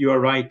think you are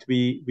right.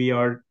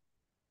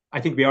 I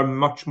think we are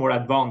much more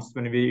advanced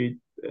when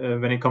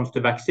it comes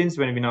to vaccines,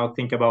 when we now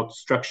think about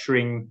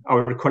structuring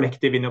our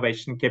collective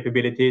innovation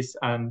capabilities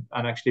and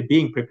actually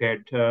being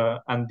prepared.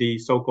 And the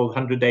so-called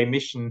 100-day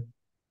mission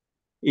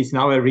is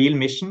now a real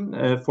mission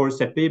for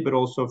CEPI, but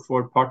also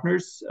for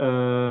partners,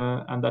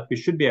 and that we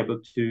should be able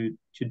to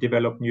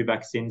develop new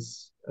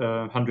vaccines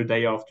 100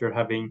 days after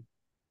having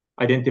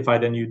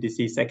identified a new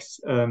disease X.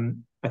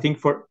 I think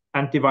for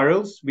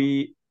antivirals,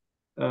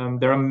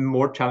 there are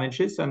more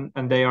challenges, and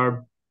they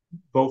are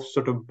both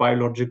sort of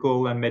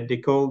biological and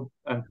medical,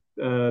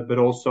 but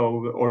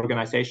also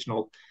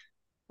organizational.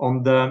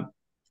 On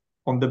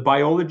the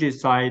biology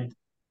side,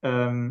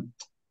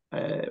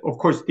 of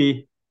course,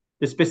 the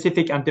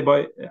specific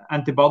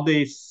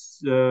antibodies,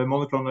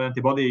 monoclonal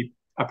antibody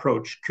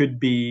approach could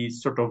be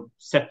sort of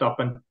set up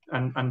and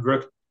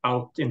worked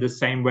out in the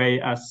same way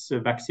as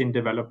vaccine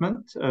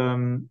development.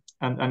 And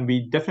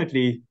we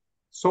definitely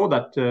saw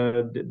that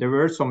there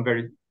were some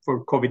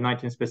for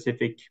COVID-19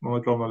 specific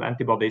monoclonal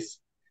antibodies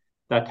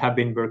that have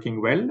been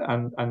working well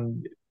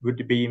and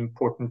would be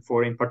important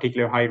for, in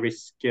particular,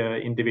 high-risk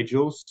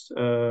individuals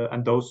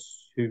and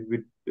those who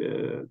would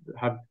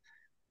have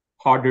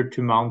harder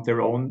to mount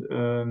their own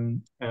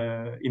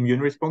immune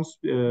response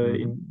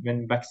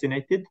when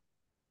vaccinated.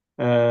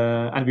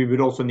 And we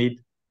would also need,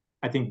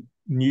 I think,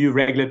 new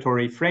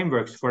regulatory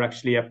frameworks for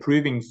actually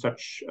approving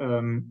such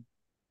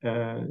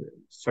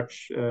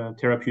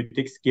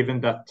therapeutics, given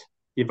that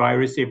the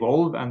virus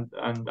evolved, and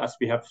as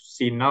we have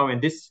seen now in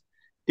this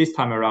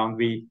time around,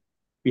 we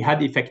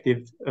had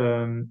effective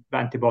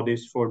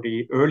antibodies for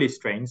the early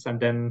strains, and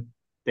then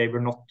they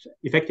were not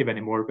effective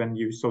anymore when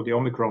you saw the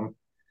Omicron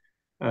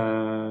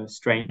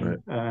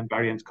strain and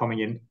variants coming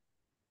in.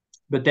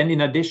 But then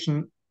in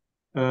addition,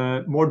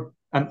 I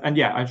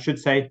should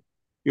say,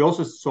 we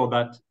also saw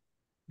that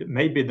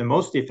maybe the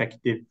most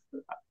effective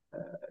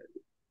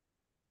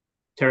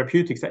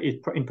therapeutics,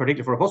 in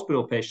particular for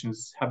hospital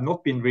patients, have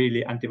not been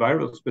really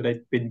antivirals, but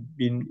they've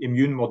been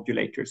immune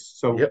modulators.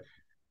 So,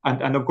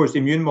 and of course,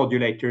 immune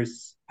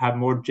modulators have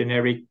more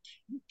generic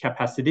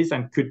capacities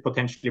and could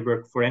potentially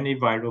work for any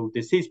viral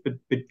disease, but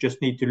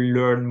just need to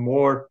learn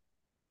more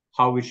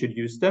how we should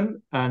use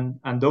them. And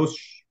those,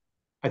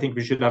 I think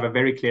we should have a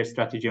very clear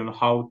strategy on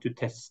how to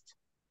test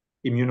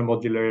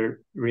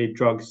immunomodulatory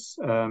drugs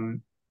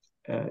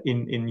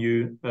in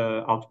new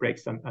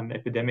outbreaks and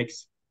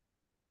epidemics.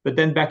 But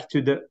then back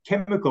to the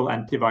chemical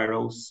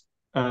antivirals,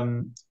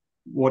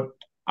 what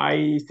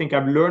I think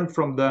I've learned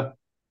from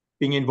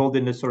being involved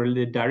in the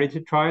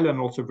Solidarity trial and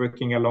also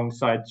working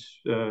alongside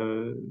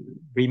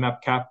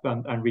REMAP-CAP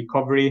and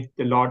Recovery,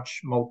 the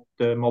large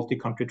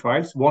multi-country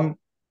trials. One,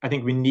 I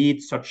think we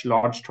need such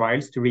large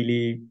trials to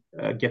really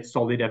get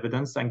solid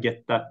evidence and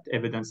get that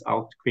evidence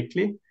out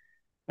quickly.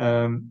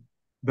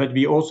 But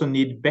we also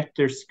need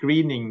better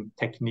screening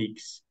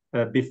techniques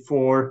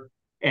before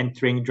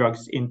entering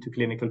drugs into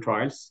clinical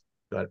trials.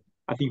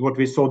 I think what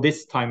we saw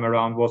this time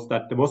around was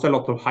that there was a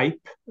lot of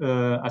hype,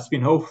 as we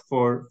know,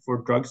 for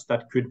drugs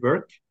that could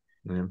work.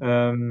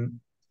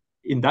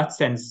 In that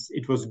sense,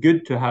 it was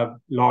good to have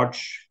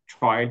large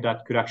trial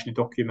that could actually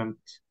document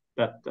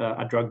that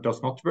a drug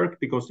does not work,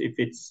 because if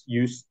it's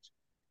used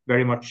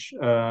very much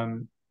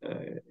out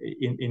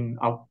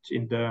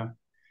in the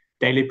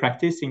daily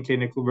practice in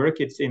clinical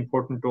work, it's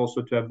important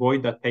also to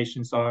avoid that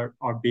patients are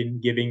being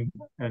giving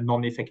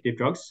non-effective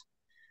drugs.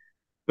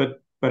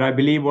 But I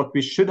believe what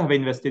we should have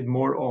invested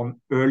more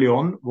on early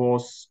on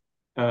was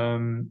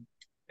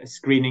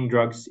screening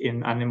drugs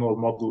in animal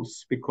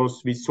models,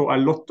 because we saw a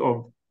lot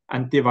of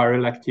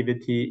antiviral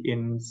activity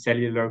in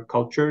cellular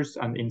cultures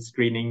and in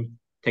screening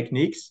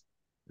techniques,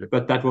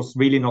 but that was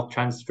really not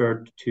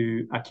transferred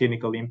to a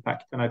clinical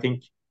impact. And I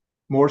think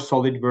more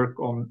solid work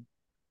on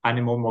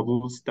animal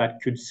models that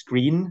could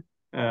screen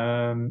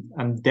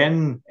and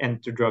then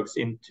enter drugs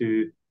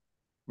into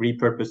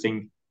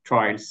repurposing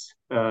trials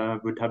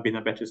would have been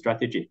a better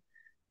strategy.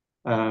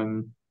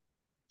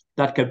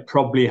 That could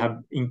probably have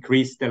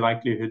increased the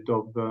likelihood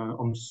of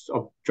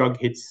drug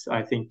hits,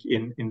 I think,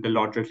 in the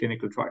larger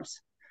clinical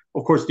trials.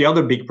 Of course, the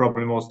other big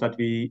problem was that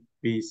we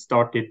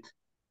started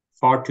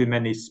far too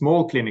many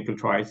small clinical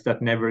trials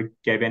that never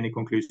gave any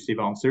conclusive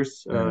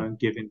answers,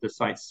 given the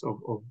size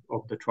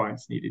of the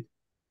trials needed.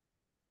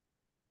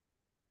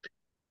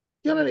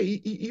 Yeah,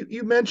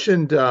 you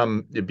mentioned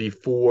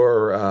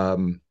before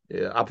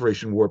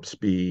Operation Warp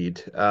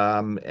Speed,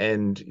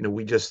 and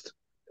we just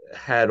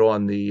had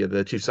on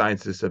the chief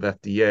scientist of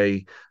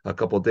FDA a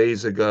couple of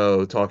days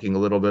ago talking a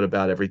little bit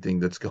about everything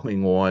that's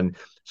going on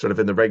sort of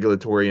in the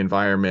regulatory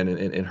environment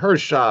in her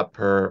shop,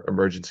 her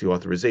emergency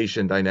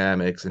authorization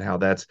dynamics, and how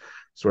that's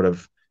sort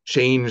of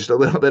changed a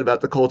little bit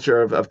about the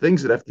culture of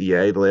things at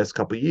FDA the last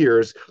couple of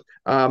years.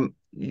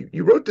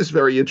 You wrote this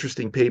very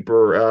interesting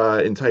paper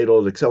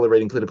entitled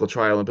Accelerating Clinical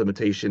Trial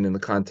Implementation in the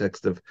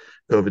Context of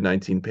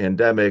COVID-19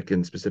 Pandemic,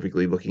 and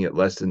specifically looking at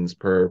lessons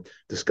per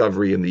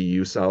discovery in the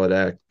EU Solid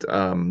Act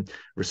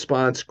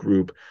response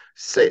group.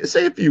 Say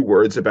a few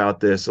words about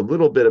this, a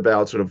little bit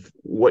about sort of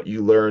what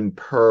you learned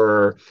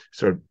per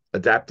sort of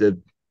adaptive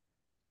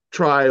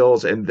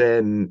trials, and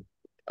then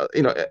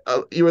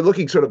you were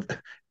looking sort of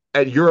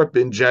at Europe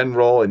in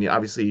general, and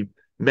obviously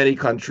many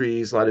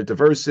countries, a lot of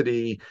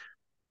diversity,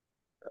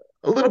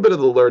 a little bit of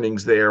the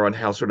learnings there on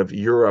how sort of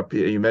Europe,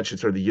 you mentioned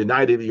sort of the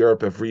United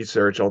Europe of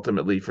research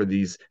ultimately for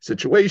these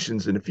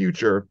situations in the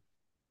future.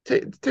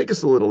 Take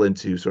us a little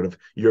into sort of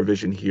your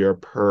vision here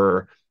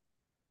per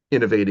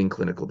innovating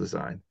clinical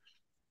design.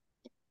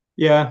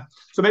 Yeah,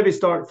 so maybe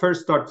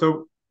first start.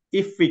 So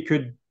if we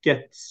could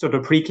get sort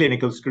of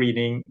preclinical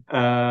screening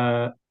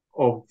of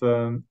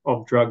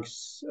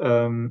drugs,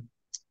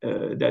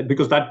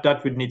 because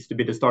that would needs to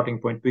be the starting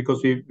point,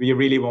 because we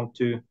really want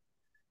to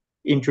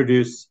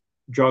introduce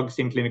drugs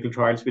in clinical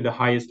trials with the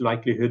highest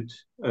likelihood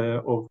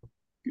of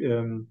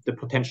the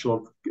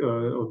potential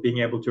of being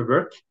able to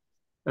work.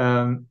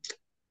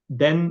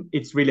 Then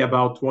it's really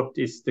about what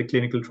is the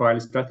clinical trial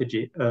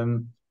strategy.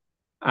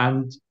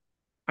 And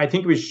I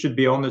think we should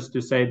be honest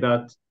to say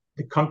that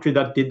the country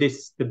that did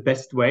this the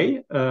best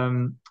way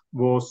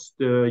was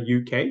the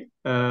UK.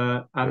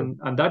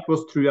 And that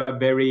was through a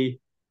very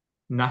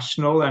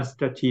national and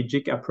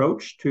strategic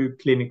approach to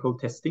clinical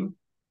testing.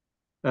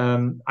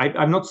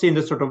 I've not seen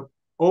the sort of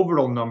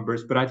overall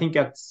numbers, but I think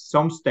at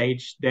some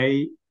stage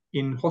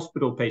in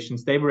hospital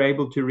patients, they were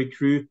able to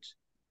recruit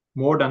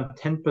more than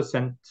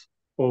 10%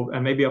 of,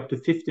 and maybe up to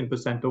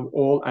 15% of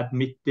all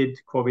admitted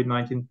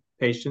COVID-19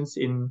 patients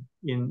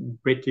in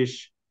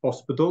British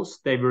hospitals.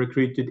 They were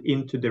recruited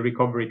into the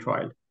recovery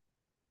trial.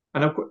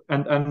 And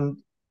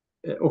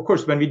of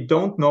course, when we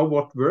don't know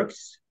what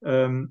works,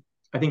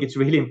 I think it's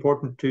really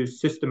important to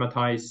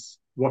systematize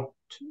what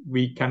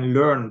we can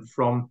learn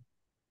from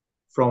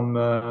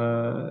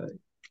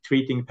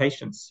treating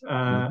patients.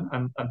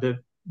 And the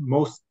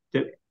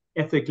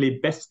ethically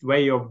best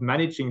way of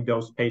managing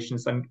those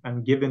patients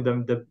and giving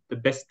them the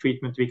best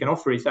treatment we can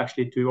offer is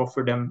actually to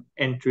offer them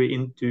entry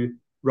into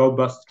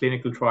robust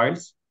clinical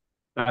trials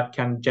that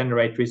can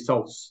generate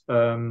results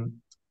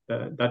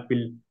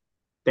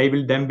they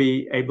will then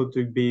be able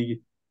to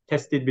be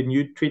tested with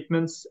new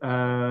treatments,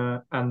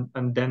 and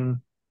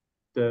then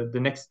the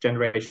next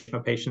generation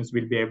of patients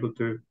will be able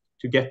to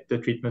get the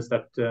treatments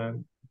that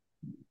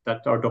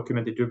are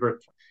documented to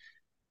work.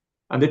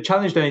 And the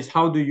challenge then is,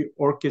 how do you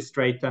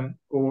orchestrate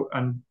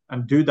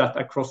and do that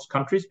across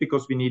countries,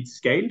 because we need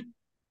scale.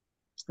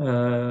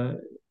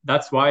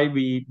 That's why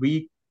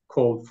we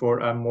called for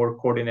a more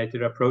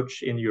coordinated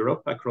approach in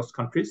Europe across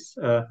countries.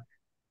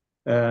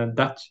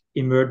 That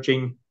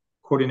emerging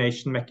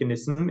coordination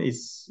mechanism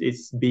is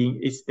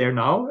there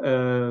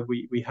now.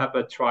 We have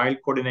a trial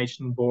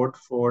coordination board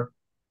for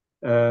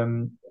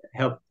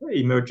health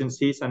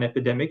emergencies and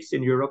epidemics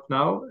in Europe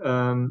now.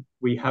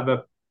 We have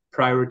a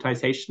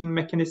prioritization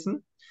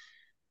mechanism.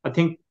 I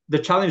think the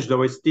challenge,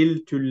 though, is still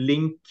to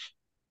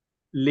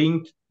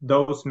link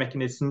those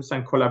mechanisms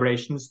and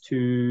collaborations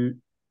to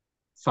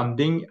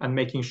funding, and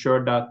making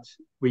sure that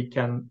we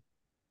can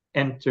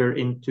enter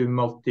into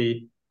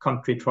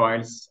multi-country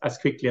trials as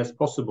quickly as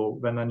possible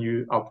when a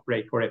new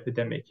outbreak or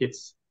epidemic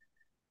hits.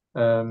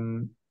 As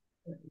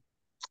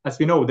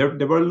we know,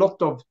 there were a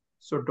lot of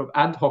sort of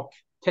ad hoc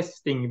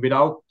testing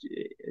without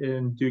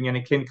doing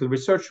any clinical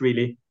research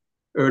really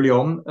early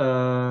on,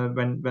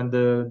 when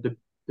the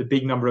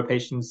big number of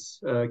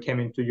patients came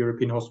into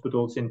European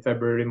hospitals in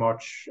February,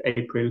 March,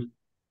 April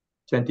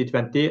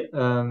 2020.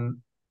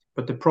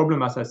 But the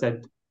problem, as I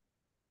said,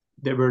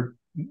 there were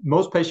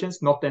most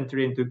patients not entered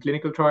into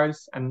clinical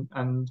trials,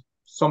 and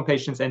some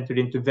patients entered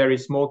into very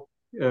small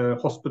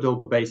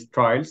hospital-based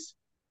trials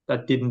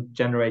that didn't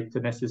generate the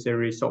necessary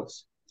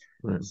results.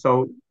 Right.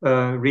 So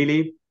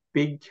really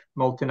big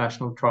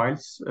multinational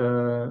trials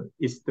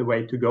is the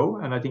way to go.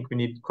 And I think we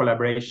need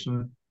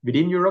collaboration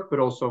within Europe, but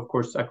also, of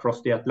course,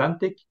 across the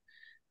Atlantic,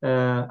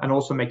 and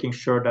also making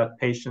sure that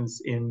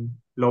patients in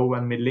low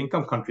and middle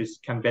income countries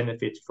can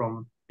benefit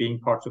from being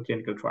parts of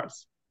clinical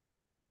trials.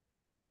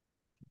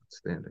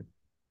 Outstanding.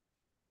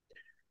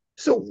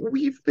 So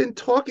we've been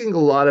talking a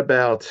lot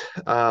about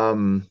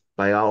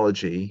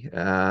biology.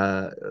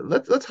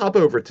 Let's hop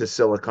over to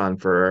silicon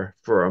for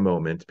a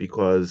moment,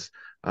 because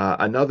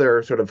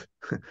another sort of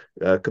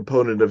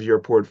component of your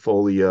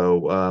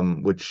portfolio,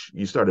 which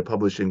you started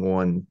publishing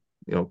on,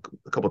 a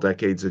couple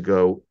decades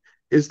ago,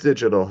 is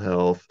digital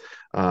health.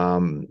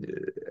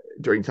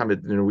 during time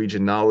at the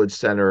Norwegian Knowledge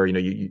Center.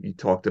 You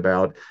talked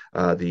about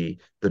the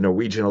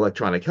Norwegian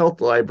Electronic Health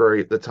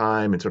Library at the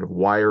time and sort of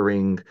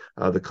wiring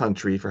the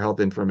country for health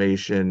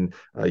information.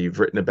 You've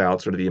written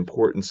about sort of the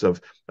importance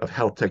of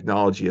health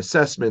technology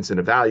assessments and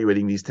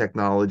evaluating these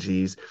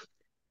technologies.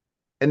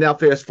 And now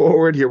fast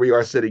forward, here we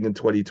are sitting in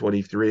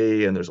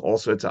 2023, and there's all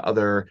sorts of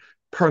other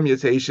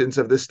permutations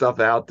of this stuff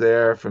out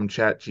there, from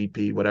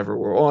ChatGPT, whatever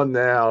we're on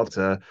now,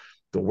 to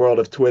the world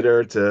of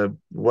Twitter, to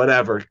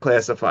whatever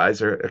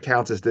classifies or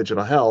counts as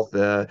digital health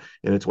in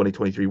a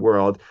 2023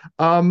 world.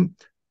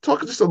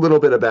 Talk just a little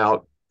bit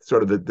about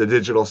sort of the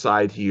digital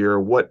side here.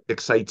 What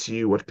excites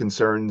you? What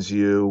concerns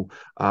you?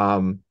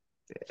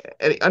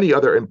 Any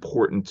other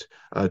important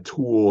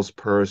tools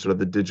per sort of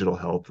the digital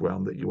health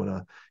realm that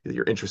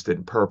you're interested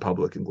in per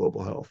public and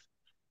global health?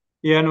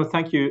 Yeah, no,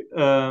 thank you.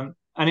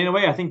 And in a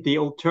way, I think the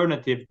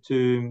alternative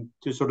to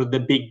sort of the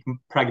big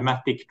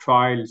pragmatic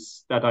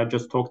trials that I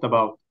just talked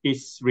about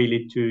is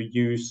really to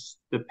use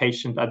the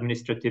patient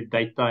administrative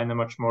data in a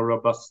much more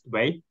robust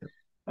way,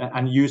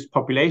 and use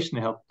population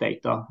health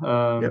data.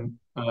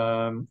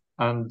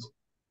 And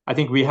I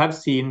think we have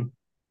seen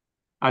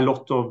a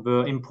lot of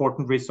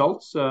important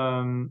results,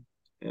 and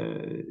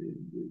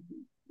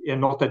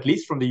not at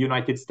least from the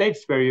United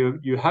States, where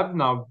you have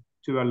now,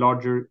 to a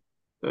larger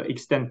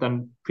extent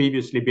than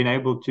previously, been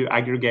able to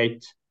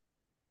aggregate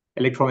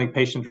electronic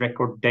patient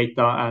record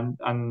data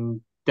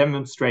and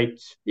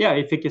demonstrate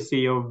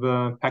efficacy of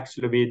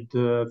Paxlovid,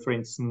 for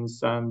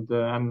instance, and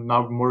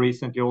now more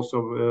recently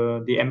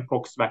also the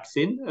Mpox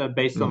vaccine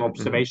based on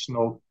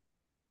observational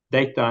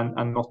data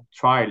and not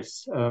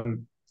trials.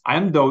 I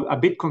am, though, a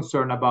bit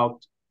concerned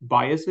about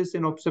biases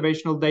in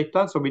observational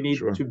data, so we need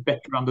to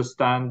better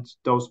understand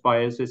those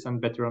biases and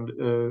better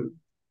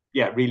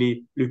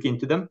really look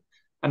into them.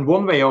 And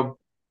one way of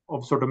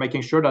sort of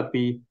making sure that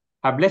we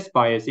have less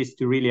bias is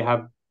to really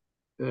have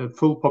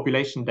full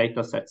population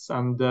data sets.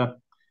 And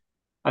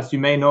as you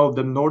may know,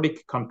 the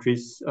Nordic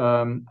countries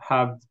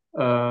have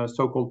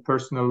so-called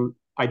personal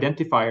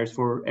identifiers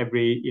for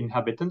every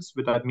inhabitants,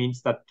 but that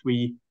means that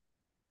we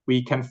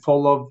can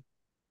follow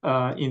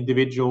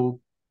individual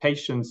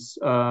patients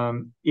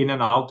in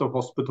and out of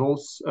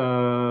hospitals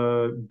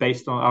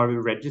based on our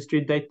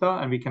registry data,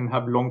 and we can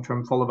have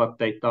long-term follow-up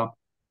data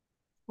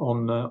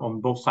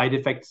on both side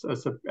effects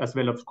as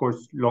well, of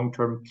course,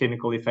 long-term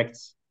clinical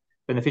effects,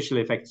 beneficial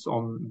effects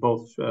on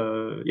both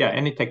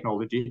any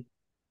technology.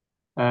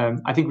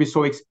 I think we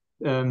saw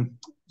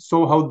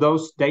how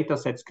those data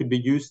sets could be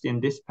used in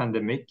this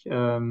pandemic.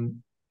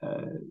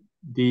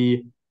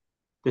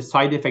 The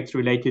side effects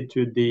related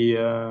to the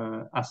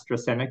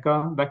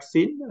AstraZeneca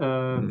vaccine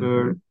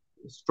were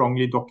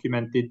strongly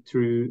documented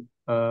through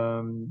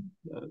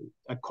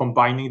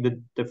combining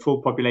the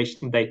full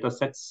population data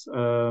sets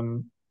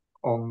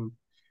on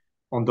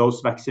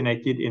those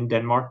vaccinated in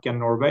Denmark and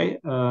Norway,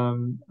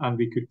 and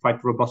we could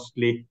quite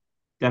robustly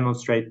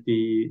demonstrate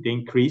the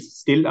increase,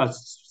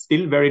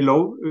 still very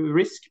low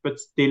risk, but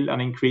still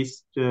an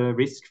increased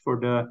risk for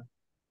the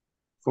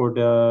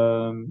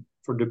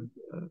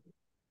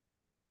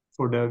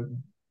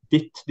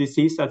BIT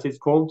disease, as it's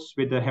called,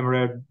 with the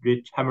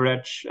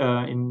hemorrhage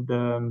in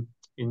the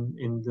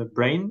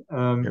brain.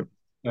 And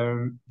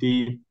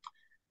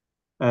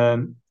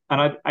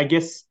I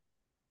guess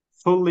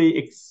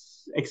fully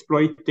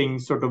exploiting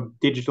sort of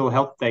digital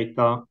health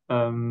data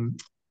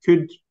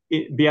could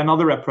be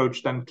another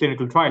approach than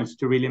clinical trials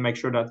to really make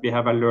sure that we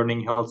have a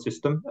learning health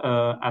system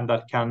and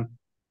that can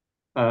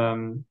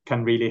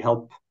really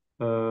help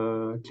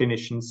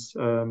clinicians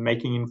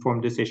making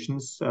informed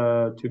decisions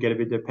together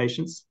with their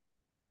patients.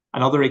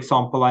 Another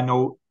example, I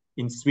know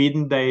in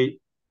Sweden they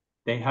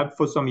have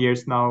for some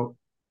years now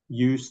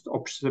used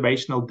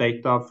observational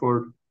data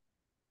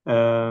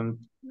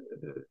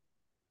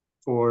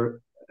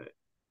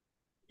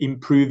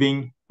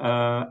improving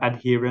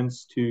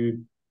adherence to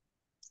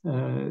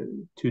the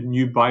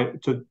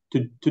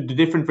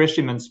different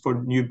regimens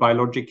for new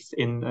biologics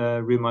in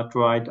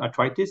rheumatoid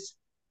arthritis,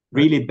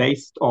 really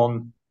based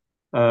on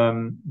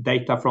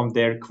data from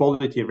their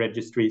quality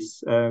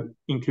registries,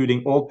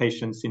 including all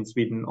patients in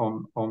Sweden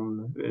on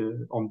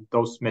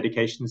those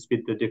medications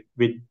with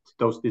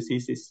those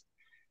diseases.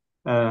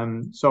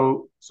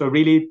 So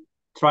really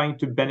trying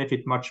to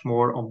benefit much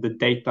more of the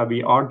data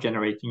we are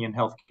generating in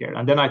healthcare.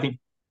 And then I think,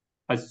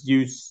 as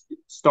you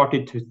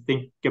started to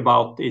think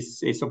about,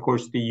 is of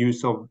course the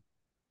use of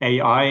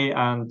AI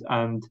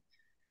and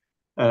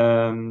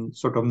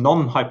sort of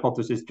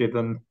non-hypothesis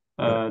driven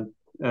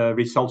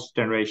results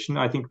generation.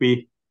 I think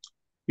we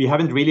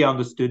haven't really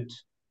understood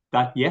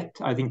that yet.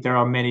 I think there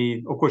are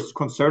many, of course,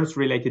 concerns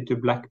related to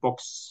black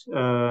box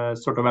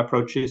sort of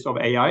approaches of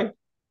AI.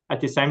 At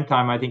the same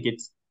time, I think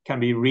it can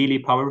be really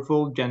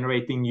powerful,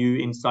 generating new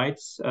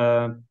insights.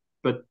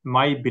 But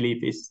my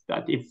belief is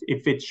that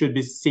if it should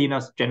be seen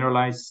as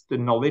generalized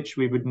knowledge,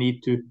 we would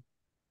need to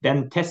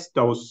then test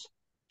those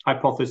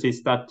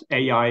hypotheses that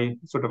AI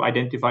sort of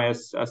identify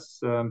as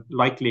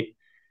likely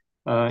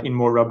in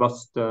more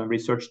robust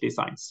research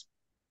designs.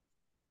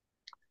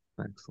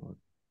 Excellent.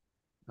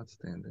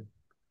 Outstanding.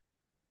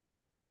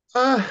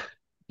 Uh,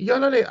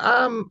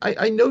 John-Arne,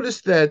 I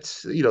noticed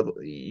that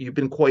you've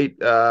been quite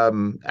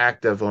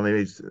active, or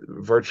maybe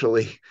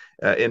virtually,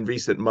 in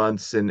recent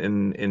months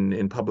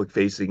in public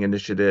facing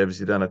initiatives.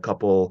 You've done a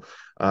couple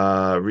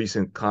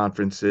recent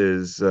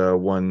conferences,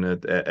 one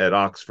at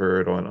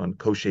Oxford on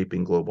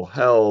co-shaping global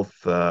health.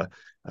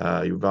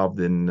 You're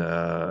involved in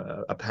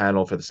a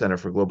panel for the Center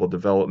for Global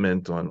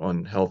Development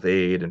on health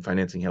aid and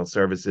financing health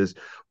services.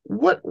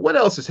 What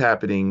else is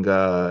happening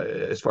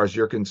as far as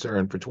you're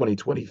concerned for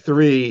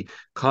 2023?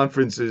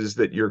 Conferences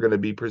that you're going to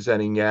be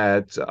presenting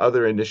at,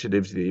 other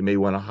initiatives that you may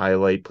want to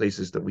highlight,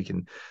 places that we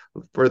can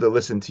further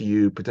listen to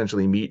you,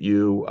 potentially meet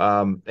you.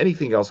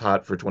 Anything else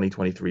hot for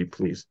 2023,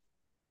 please?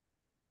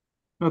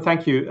 No,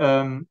 thank you.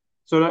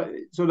 So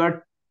there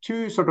are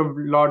two sort of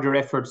larger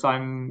efforts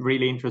I'm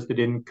really interested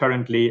in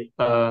currently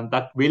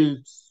that will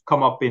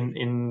come up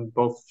in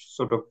both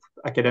sort of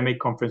academic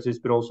conferences,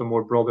 but also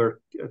more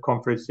broader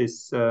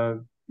conferences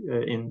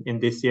in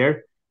this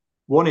year.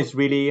 One is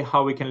really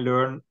how we can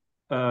learn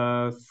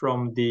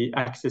from the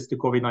Access to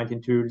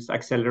COVID-19 Tools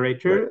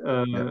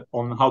Accelerator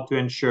on how to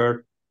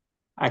ensure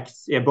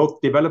both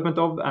development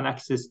of and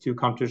access to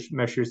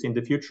countermeasures in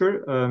the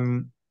future.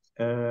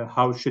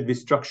 How should we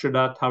structure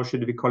that? How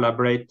should we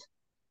collaborate?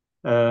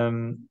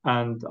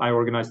 And I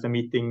organized a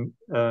meeting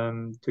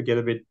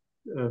together with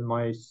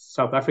my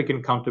South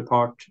African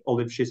counterpart,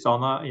 Olive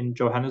Shisana, in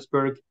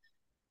Johannesburg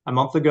a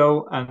month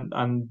ago,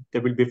 and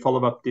there will be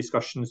follow-up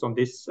discussions on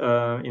this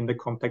in the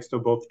context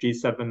of both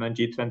G7 and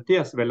G20,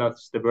 as well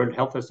as the World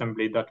Health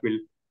Assembly that will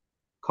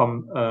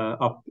come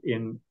up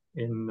in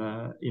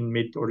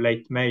mid or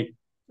late May.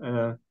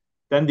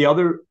 Then the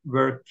other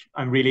work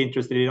I'm really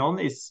interested in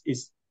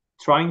is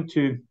trying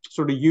to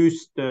sort of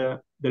use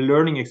the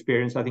learning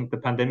experience I think the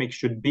pandemic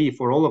should be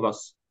for all of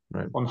us,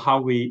 right, on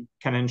how we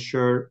can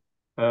ensure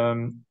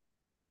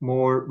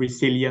more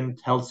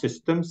resilient health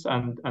systems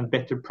and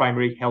better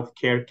primary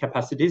healthcare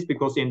capacities,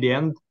 because in the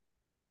end,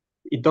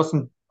 it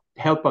doesn't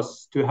help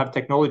us to have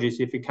technologies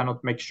if we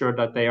cannot make sure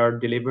that they are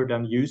delivered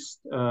and used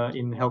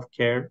in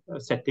healthcare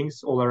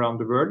settings all around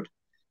the world.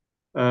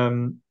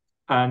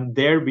 And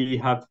there we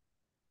have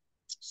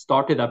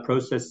started a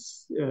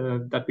process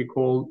that we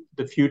call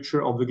the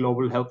Future of the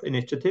Global Health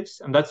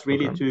Initiatives. And that's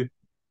really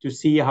to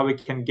see how we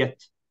can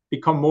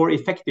become more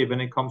effective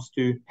when it comes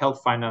to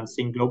health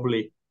financing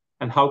globally.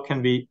 And how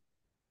can we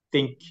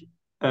think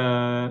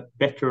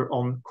better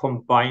on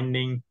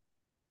combining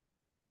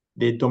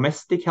the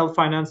domestic health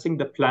financing,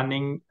 the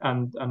planning,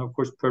 and of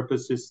course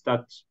purposes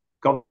that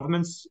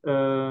governments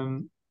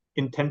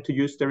intend to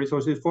use their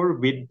resources for,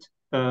 with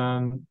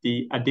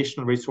the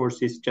additional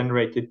resources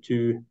generated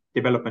to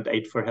development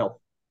aid for health.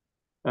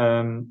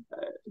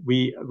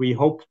 We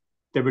hope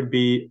there will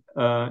be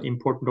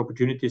important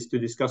opportunities to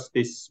discuss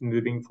this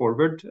moving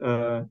forward.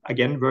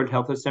 Again, World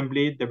Health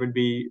Assembly, there will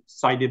be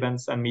side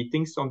events and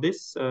meetings on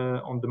this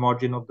on the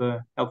margin of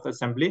the Health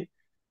Assembly.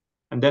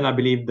 And then I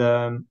believe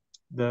in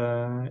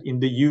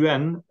the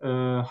UN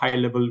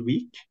high-level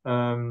week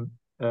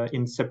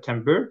in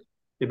September,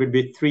 there will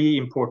be 3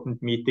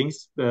 important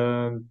meetings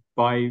where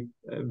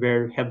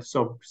heads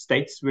of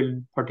states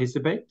will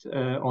participate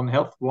on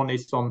health. One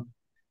is on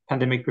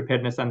pandemic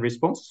preparedness and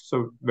response,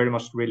 so very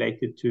much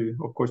related to,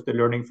 of course, the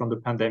learning from the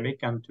pandemic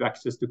and to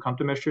access to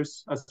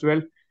countermeasures as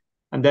well.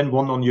 And then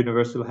one on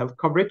universal health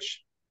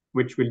coverage,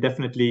 which will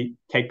definitely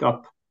take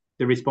up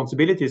the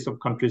responsibilities of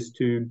countries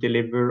to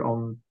deliver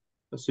on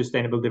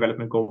Sustainable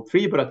Development Goal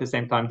 3, but at the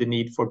same time, the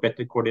need for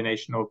better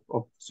coordination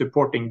of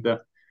supporting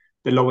the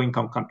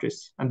low-income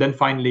countries. And then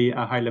finally,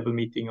 a high-level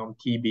meeting on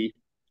TB,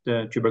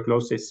 the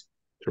tuberculosis,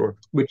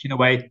 which in a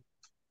way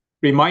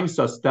reminds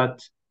us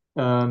that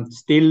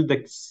still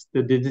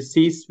the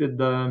disease with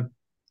the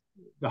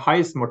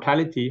highest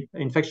mortality,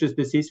 infectious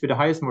disease with the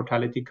highest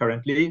mortality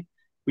currently,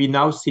 we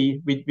now see,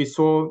 we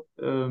saw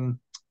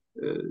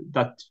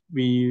that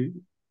we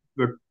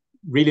were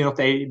really not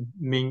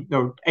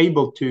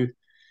able to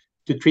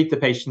treat the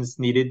patients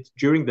needed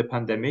during the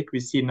pandemic. We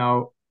see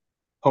now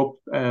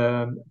hope,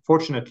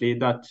 fortunately,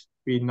 that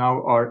we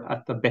now are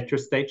at a better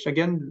stage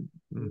again,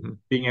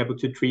 being able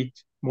to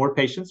treat more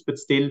patients, but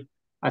still,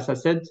 as I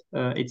said,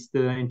 it's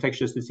the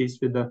infectious disease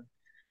with the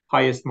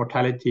highest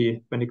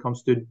mortality when it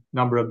comes to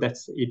number of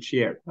deaths each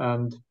year,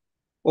 and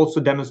also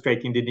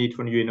demonstrating the need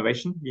for new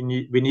innovation. We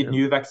need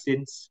new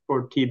vaccines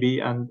for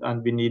TB,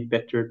 and we need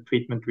better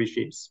treatment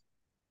regimes.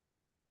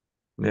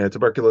 Yeah,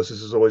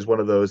 tuberculosis is always one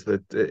of those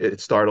that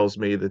it startles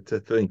me to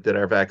think that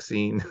our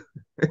vaccine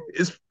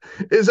is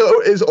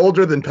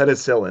older than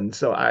penicillin.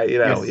 So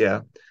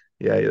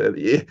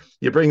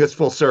you bring us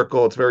full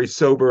circle. It's very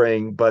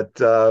sobering,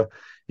 but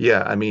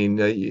I mean,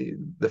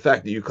 the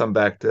fact that you come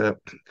back to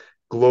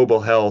global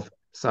health,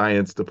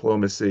 science,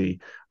 diplomacy,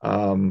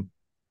 and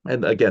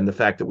again, the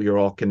fact that we are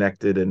all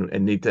connected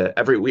and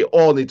we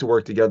all need to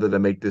work together to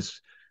make this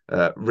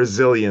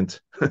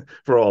resilient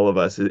for all of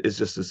us is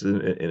just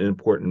an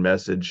important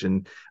message.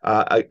 And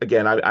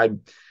again,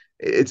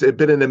 it's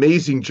been an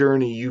amazing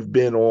journey you've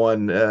been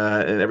on,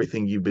 and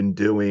everything you've been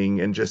doing,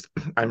 and just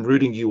I'm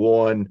rooting you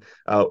on.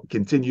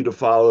 Continue to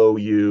follow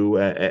you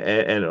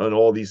and on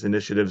all these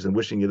initiatives, and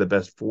wishing you the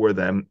best for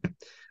them.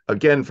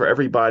 Again, for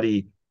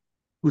everybody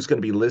who's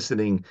going to be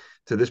listening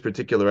to this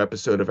particular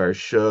episode of our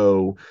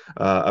show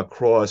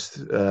across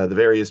the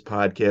various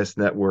podcast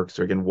networks,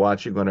 or again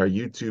watching on our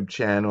YouTube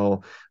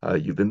channel.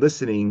 You've been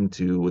listening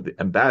to the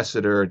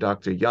Ambassador,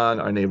 Dr.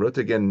 John-Arne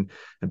Røttingen,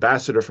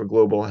 Ambassador for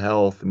Global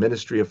Health,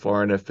 Ministry of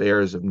Foreign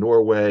Affairs of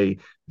Norway,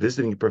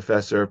 visiting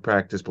professor of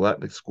practice,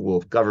 Pandemic School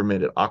of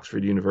Government at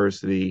Oxford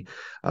University.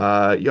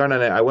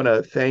 John-Arne, I want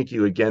to thank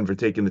you again for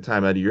taking the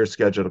time out of your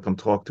schedule to come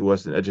talk to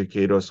us and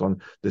educate us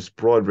on this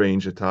broad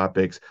range of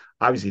topics.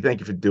 Obviously, thank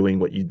you for doing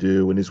what you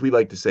do. And as we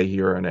like to say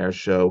here on our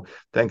show,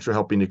 thanks for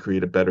helping to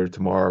create a better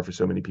tomorrow for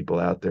so many people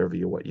out there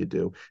via what you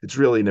do. It's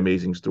really an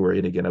amazing story.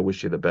 And again, I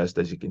wish you the best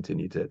as you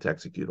continue to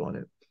execute on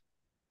it.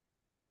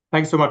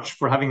 Thanks so much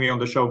for having me on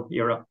the show,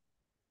 Ira.